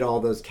create all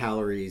those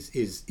calories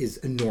is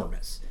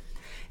enormous.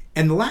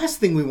 And the last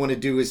thing we want to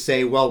do is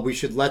say, well, we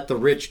should let the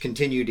rich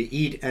continue to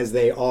eat as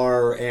they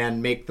are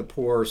and make the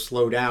poor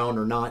slow down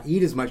or not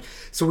eat as much.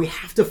 So we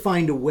have to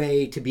find a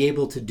way to be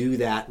able to do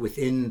that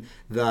within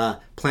the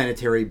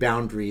planetary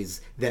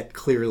boundaries that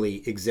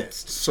clearly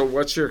exist. So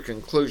what's your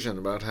conclusion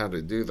about how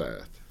to do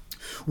that?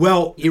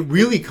 Well, it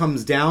really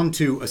comes down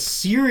to a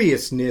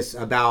seriousness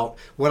about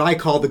what I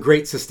call the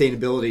great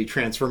sustainability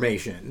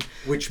transformation,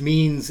 which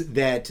means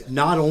that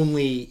not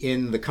only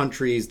in the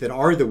countries that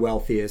are the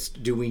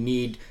wealthiest do we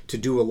need to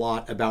do a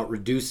lot about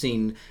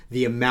reducing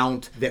the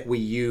amount that we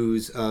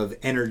use of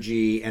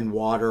energy and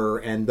water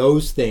and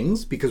those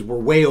things, because we're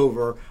way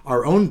over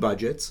our own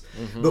budgets,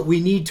 but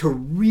we need to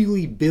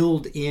really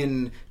build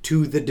in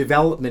to the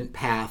development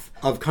path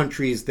of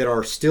countries that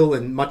are still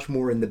much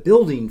more in the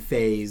building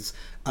phase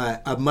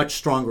a much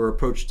stronger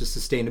approach to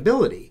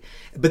sustainability.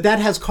 But that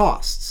has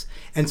costs.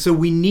 And so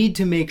we need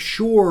to make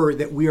sure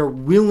that we are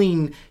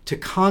willing to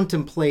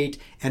contemplate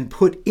and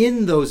put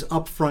in those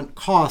upfront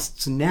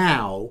costs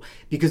now,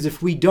 because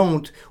if we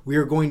don't, we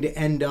are going to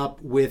end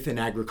up with an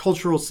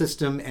agricultural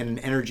system and an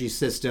energy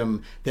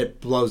system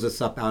that blows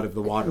us up out of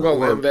the water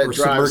or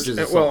submerges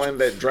us. Well, and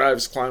that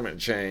drives climate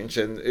change.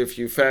 And if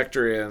you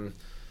factor in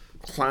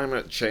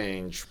climate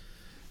change,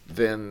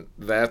 then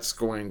that's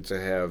going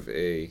to have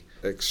a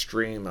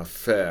extreme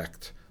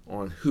effect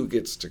on who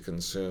gets to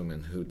consume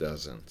and who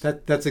doesn't.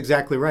 That's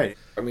exactly right.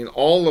 I mean,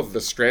 all of the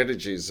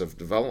strategies of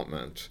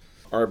development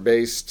are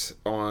based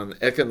on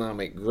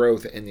economic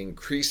growth and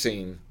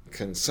increasing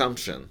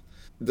consumption.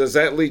 Does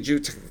that lead you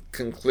to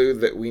conclude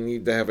that we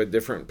need to have a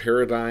different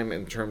paradigm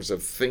in terms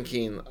of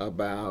thinking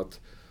about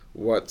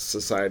what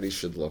society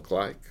should look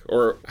like,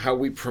 or how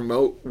we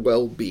promote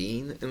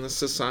well-being in the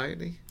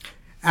society?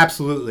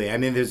 Absolutely. I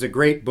mean, there's a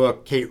great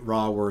book Kate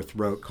Raworth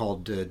wrote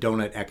called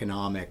Donut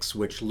Economics,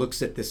 which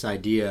looks at this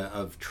idea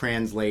of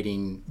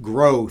translating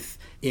growth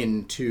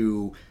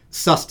into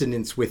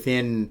sustenance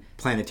within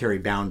planetary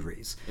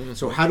boundaries. Mm-hmm.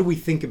 So how do we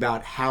think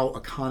about how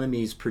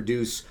economies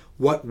produce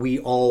what we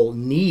all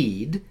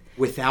need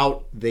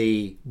without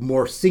the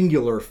more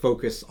singular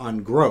focus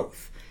on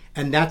growth?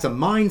 And that's a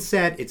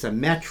mindset, it's a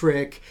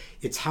metric,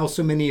 it's how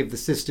so many of the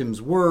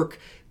systems work,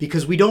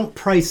 because we don't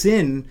price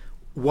in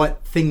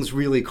what things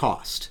really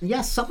cost.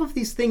 Yes, some of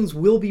these things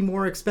will be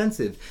more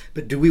expensive,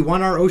 but do we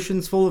want our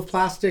oceans full of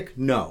plastic?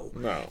 No.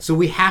 So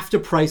we have to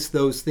price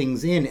those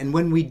things in. And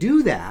when we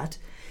do that,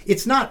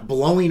 it's not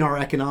blowing our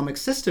economic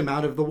system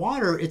out of the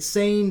water. It's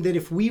saying that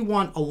if we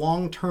want a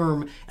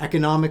long-term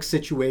economic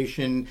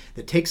situation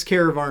that takes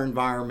care of our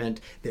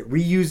environment, that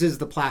reuses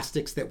the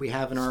plastics that we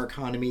have in our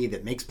economy,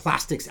 that makes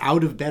plastics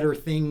out of better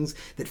things,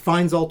 that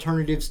finds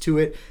alternatives to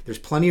it, there's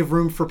plenty of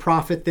room for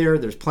profit there.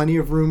 There's plenty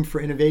of room for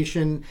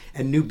innovation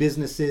and new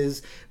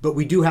businesses, but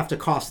we do have to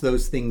cost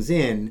those things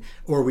in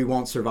or we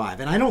won't survive.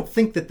 And I don't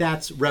think that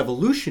that's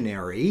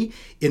revolutionary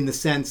in the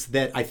sense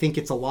that I think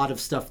it's a lot of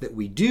stuff that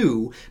we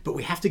do, but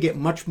we have to get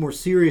much more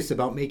serious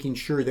about making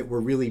sure that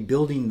we're really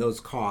building those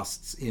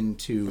costs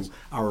into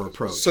our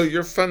approach. So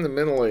you're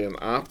fundamentally an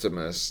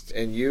optimist,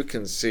 and you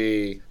can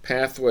see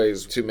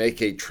pathways to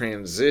make a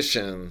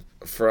transition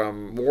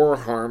from more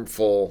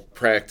harmful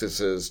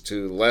practices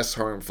to less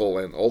harmful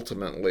and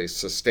ultimately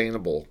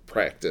sustainable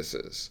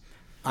practices.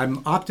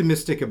 I'm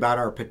optimistic about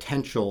our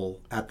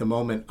potential. At the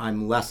moment,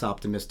 I'm less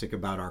optimistic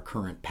about our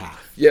current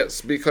path. Yes,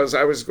 because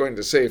I was going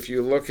to say, if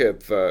you look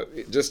at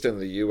just in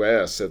the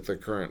U.S. at the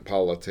current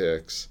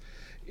politics,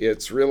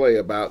 it's really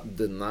about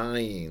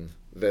denying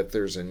that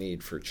there's a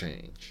need for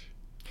change.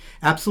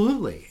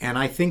 Absolutely. And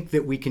I think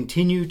that we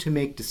continue to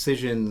make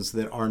decisions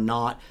that are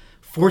not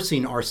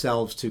forcing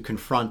ourselves to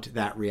confront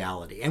that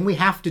reality. And we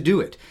have to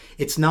do it.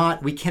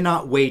 We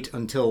cannot wait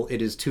until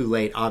it is too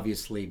late,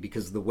 obviously,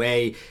 because the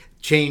way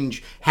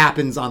change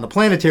happens on the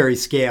planetary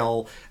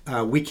scale,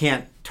 we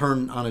can't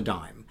turn on a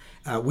dime.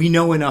 We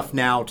know enough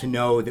now to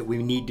know that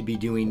we need to be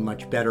doing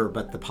much better,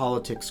 but the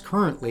politics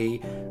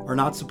currently are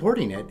not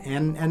supporting it.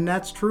 And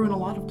that's true in a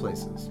lot of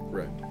places.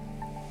 Right.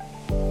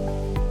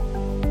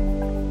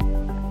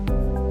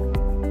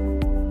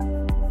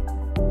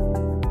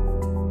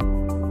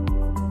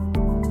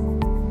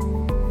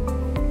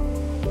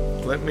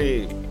 Let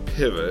me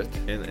pivot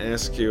and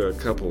ask you a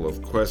couple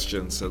of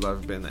questions that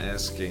I've been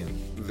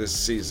asking this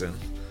season.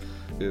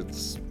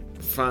 It's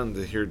fun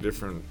to hear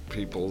different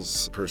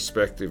people's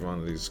perspective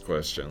on these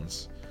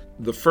questions.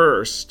 The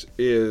first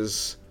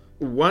is,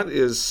 what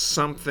is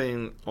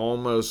something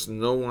almost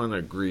no one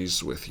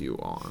agrees with you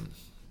on?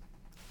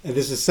 And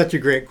this is such a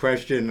great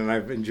question, and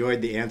I've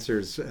enjoyed the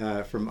answers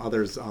from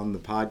others on the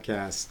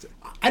podcast.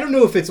 I don't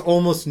know if it's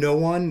almost no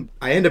one.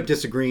 I end up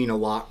disagreeing a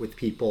lot with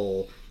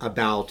people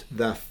about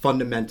the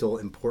fundamental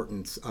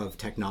importance of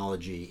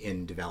technology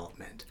in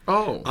development.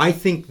 Oh. I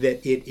think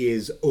that it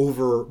is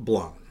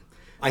overblown.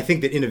 I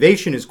think that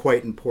innovation is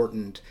quite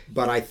important,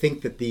 but I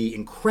think that the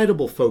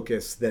incredible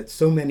focus that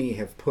so many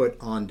have put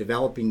on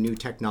developing new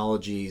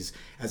technologies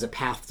as a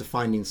path to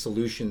finding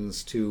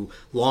solutions to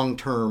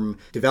long-term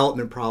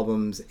development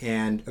problems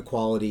and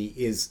equality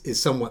is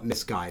somewhat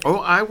misguided. Oh,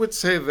 I would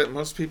say that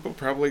most people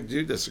probably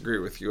do disagree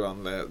with you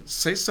on that.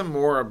 Say some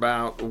more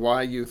about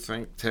why you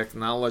think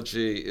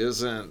technology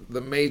isn't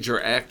the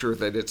major actor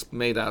that it's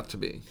made out to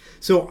be.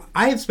 So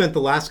I have spent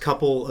the last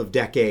couple of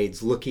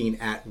decades looking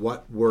at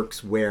what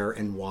works where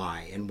and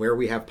why, and where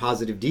we have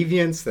positive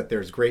deviance, that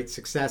there's great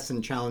success in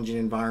challenging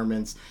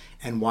environments,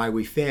 and why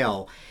we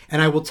fail.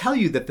 And I will tell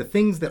you that the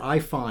things that I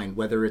find,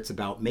 whether it's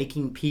about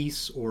making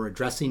peace or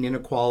addressing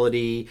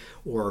inequality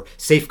or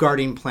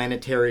safeguarding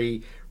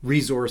planetary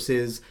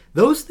resources,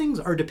 those things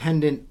are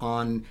dependent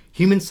on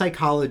human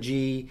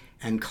psychology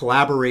and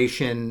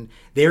collaboration.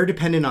 They're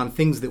dependent on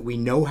things that we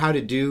know how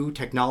to do,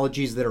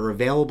 technologies that are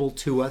available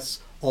to us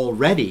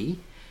already.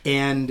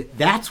 And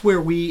that's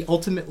where we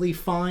ultimately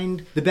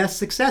find the best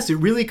success. It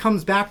really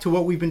comes back to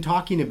what we've been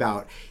talking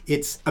about.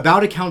 It's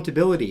about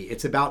accountability.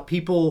 It's about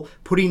people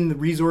putting the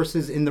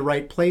resources in the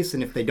right place.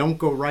 And if they don't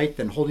go right,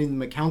 then holding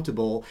them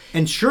accountable.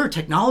 And sure,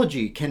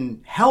 technology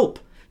can help,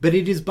 but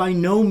it is by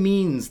no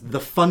means the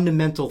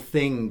fundamental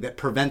thing that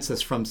prevents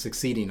us from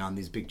succeeding on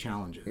these big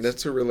challenges.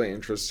 That's a really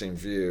interesting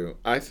view.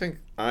 I think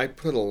I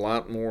put a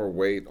lot more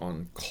weight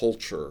on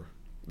culture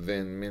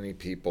than many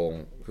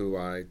people who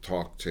I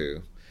talk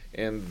to.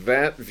 And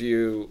that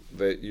view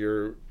that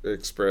you're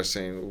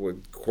expressing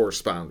would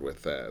correspond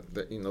with that.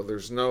 That,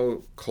 there's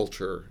no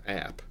culture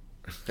app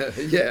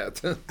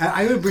yet.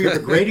 I would bring up a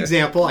great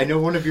example. I know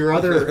one of your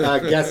other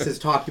guests has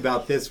talked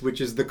about this,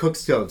 which is the cook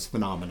stoves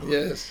phenomenon.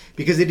 Yes.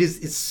 Because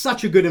it's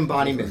such a good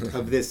embodiment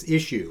of this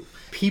issue.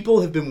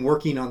 People have been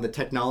working on the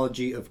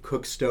technology of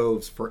cook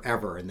stoves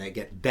forever, and they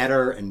get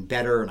better and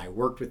better. And I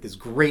worked with this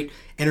great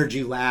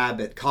energy lab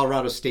at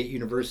Colorado State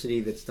University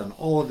that's done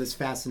all of this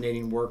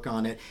fascinating work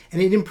on it.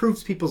 And it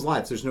improves people's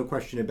lives. There's no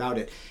question about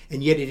it.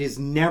 And yet it has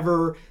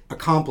never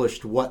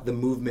accomplished what the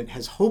movement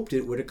has hoped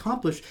it would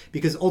accomplish,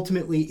 because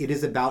ultimately it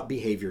is about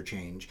behavior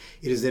change.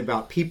 It is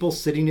about people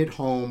sitting at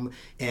home,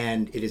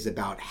 and it is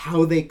about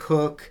how they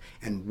cook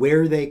and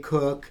where they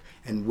cook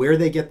and where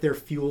they get their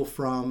fuel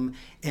from.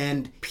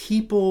 And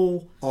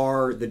people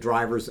are the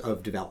drivers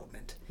of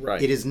development.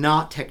 Right. It is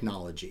not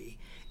technology.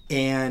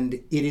 And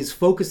it is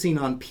focusing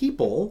on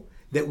people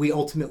that we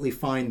ultimately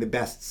find the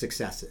best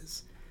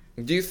successes.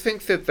 Do you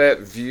think that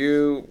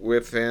view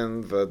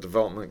within the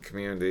development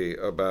community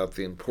about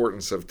the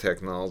importance of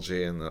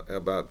technology and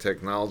about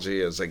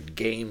technology as a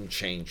game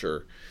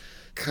changer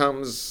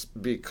comes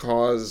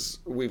because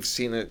we've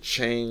seen it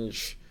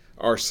change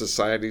our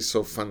society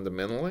so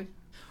fundamentally?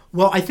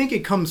 Well, I think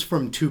it comes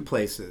from two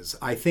places.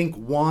 I think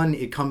one,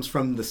 it comes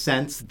from the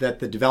sense that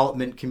the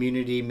development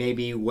community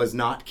maybe was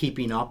not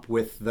keeping up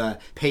with the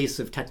pace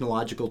of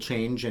technological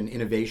change and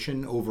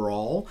innovation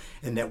overall,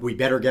 and that we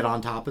better get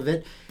on top of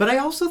it. But I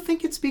also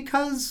think it's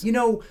because,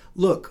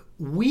 look,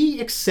 we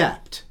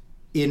accept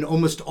in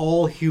almost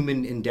all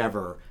human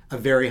endeavor a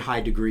very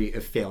high degree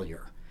of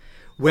failure.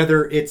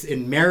 Whether it's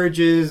in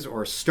marriages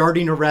or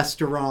starting a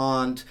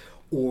restaurant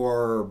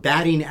or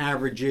batting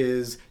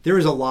averages, there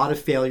is a lot of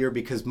failure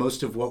because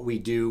most of what we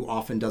do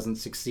often doesn't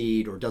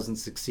succeed or doesn't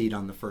succeed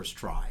on the first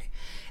try.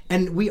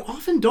 And we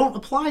often don't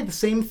apply the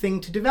same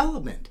thing to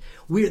development.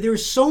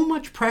 There's so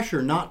much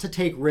pressure not to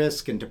take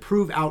risk and to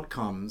prove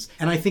outcomes,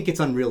 and I think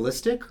it's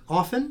unrealistic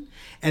often.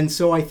 And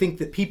so I think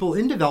that people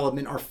in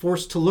development are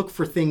forced to look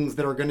for things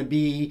that are going to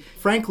be,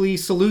 frankly,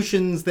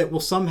 solutions that will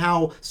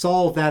somehow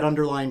solve that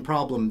underlying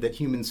problem that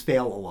humans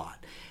fail a lot.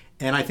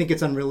 And I think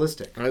it's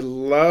unrealistic. I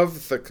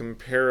love the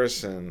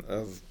comparison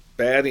of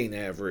batting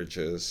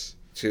averages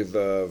to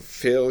the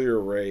failure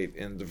rate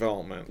in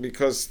development.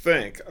 Because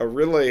think, a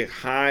really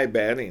high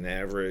batting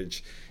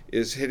average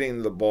is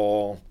hitting the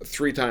ball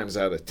 3 times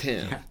out of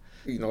 10. Yeah.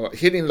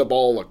 Hitting the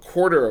ball a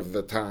quarter of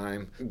the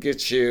time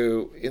gets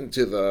you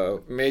into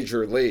the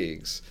major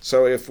leagues.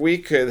 So if we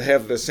could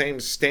have the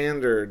same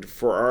standard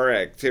for our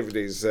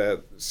activities,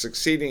 that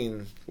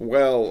succeeding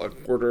well a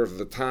quarter of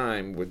the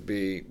time would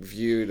be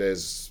viewed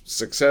as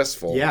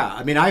successful. Yeah,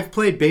 I've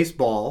played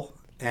baseball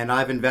and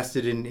I've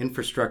invested in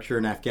infrastructure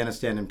in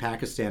Afghanistan and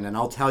Pakistan, and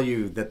I'll tell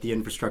you that the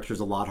infrastructure is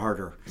a lot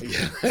harder.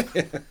 Yeah.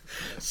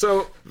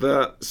 So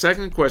the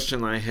second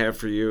question I have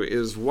for you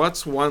is,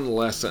 what's one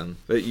lesson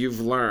that you've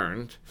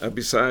learned,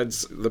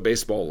 besides the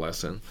baseball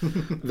lesson,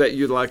 that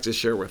you'd like to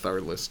share with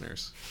our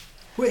listeners?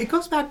 Well, it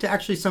goes back to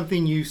actually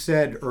something you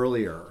said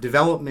earlier.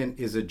 Development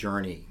is a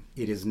journey.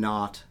 It is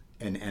not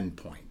an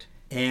endpoint.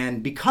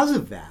 And because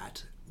of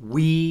that,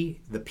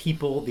 we, the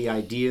people, the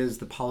ideas,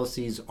 the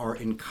policies are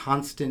in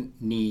constant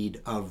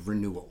need of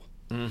renewal.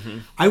 Mm-hmm.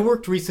 I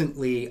worked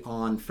recently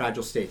on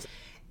fragile states.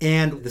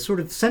 And the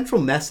sort of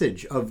central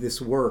message of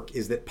this work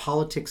is that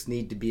politics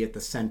need to be at the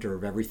center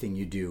of everything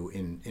you do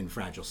in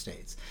fragile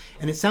states.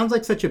 And it sounds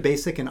like such a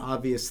basic and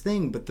obvious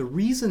thing, but the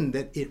reason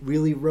that it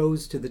really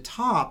rose to the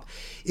top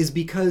is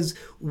because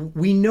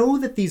we know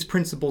that these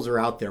principles are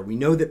out there. We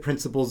know that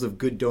principles of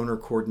good donor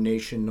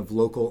coordination, of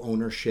local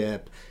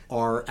ownership,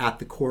 are at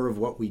the core of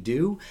what we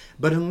do.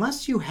 But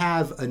unless you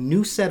have a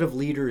new set of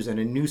leaders and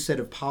a new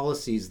set of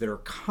policies that are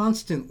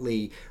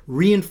constantly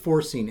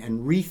reinforcing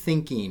and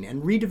rethinking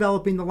and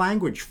redeveloping the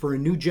language for a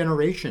new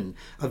generation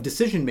of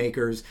decision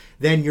makers,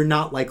 then you're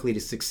not likely to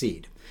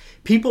succeed.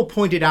 People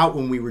pointed out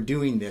when we were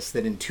doing this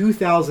that in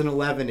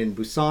 2011 in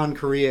Busan,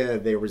 Korea,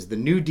 there was the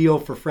New Deal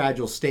for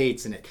Fragile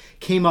States, and it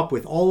came up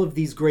with all of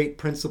these great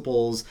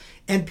principles,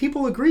 and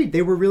people agreed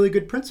they were really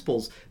good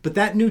principles, but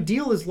that New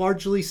Deal has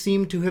largely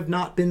seemed to have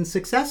not been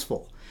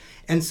successful.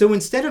 And so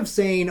instead of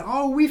saying,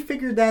 oh, we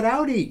figured that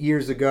out 8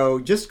 years ago,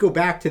 just go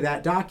back to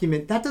that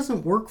document, that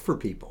doesn't work for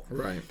people.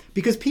 Right.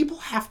 Because people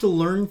have to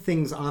learn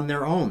things on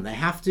their own. They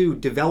have to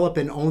develop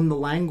and own the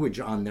language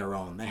on their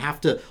own. They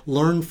have to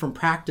learn from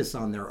practice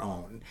on their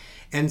own.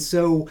 And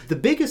so the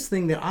biggest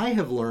thing that I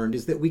have learned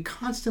is that we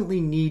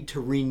constantly need to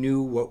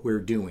renew what we're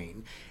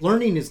doing.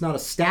 Learning is not a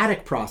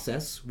static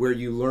process where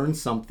you learn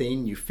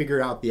something, you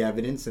figure out the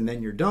evidence, and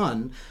then you're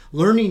done.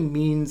 Learning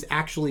means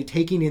actually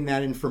taking in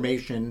that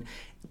information,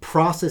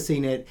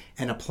 processing it,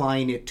 and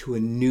applying it to a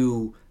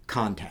new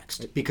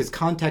context, because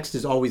context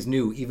is always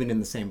new, even in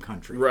the same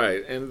country.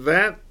 Right, and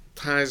that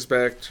ties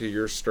back to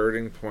your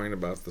starting point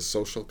about the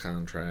social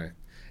contract,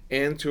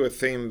 and to a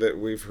theme that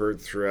we've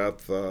heard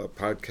throughout the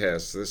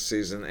podcast this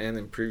season and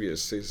in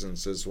previous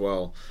seasons as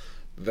well,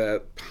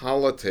 that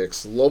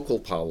politics, local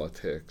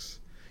politics,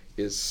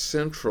 is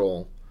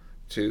central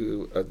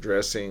to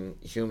addressing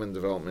human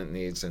development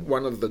needs. And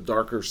one of the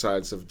darker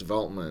sides of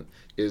development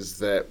is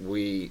that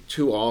we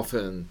too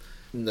often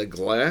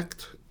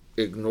neglect,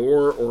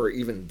 ignore, or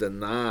even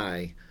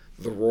deny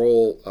the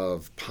role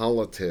of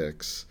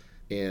politics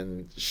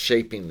in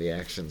shaping the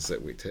actions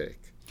that we take.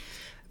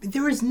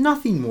 there is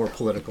nothing more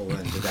political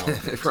than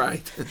development.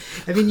 Right.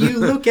 I mean, you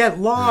look at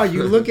law,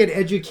 you look at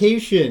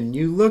education,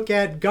 you look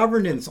at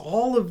governance,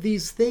 all of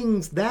these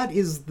things, that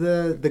is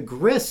the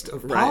grist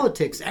of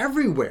politics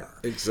everywhere.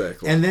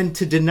 Exactly. And then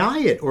to deny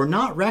it or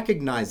not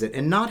recognize it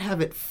and not have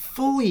it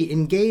fully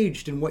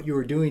engaged in what you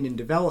are doing in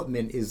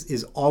development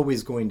is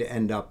always going to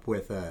end up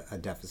with a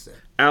deficit.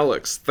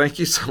 Alex, thank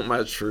you so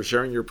much for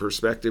sharing your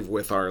perspective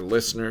with our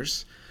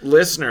listeners.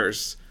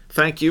 Listeners,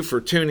 thank you for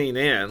tuning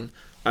in.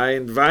 I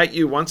invite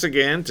you once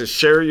again to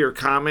share your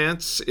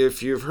comments.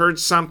 If you've heard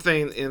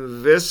something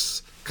in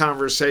this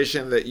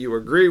conversation that you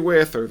agree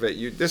with or that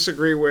you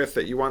disagree with,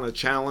 that you want to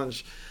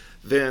challenge,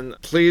 then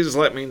please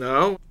let me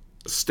know.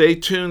 Stay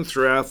tuned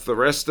throughout the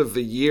rest of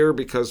the year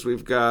because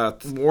we've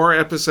got more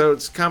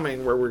episodes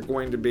coming where we're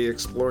going to be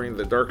exploring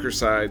the darker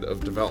side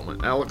of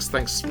development. Alex,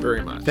 thanks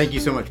very much. Thank you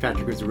so much,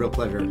 Patrick. It was a real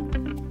pleasure.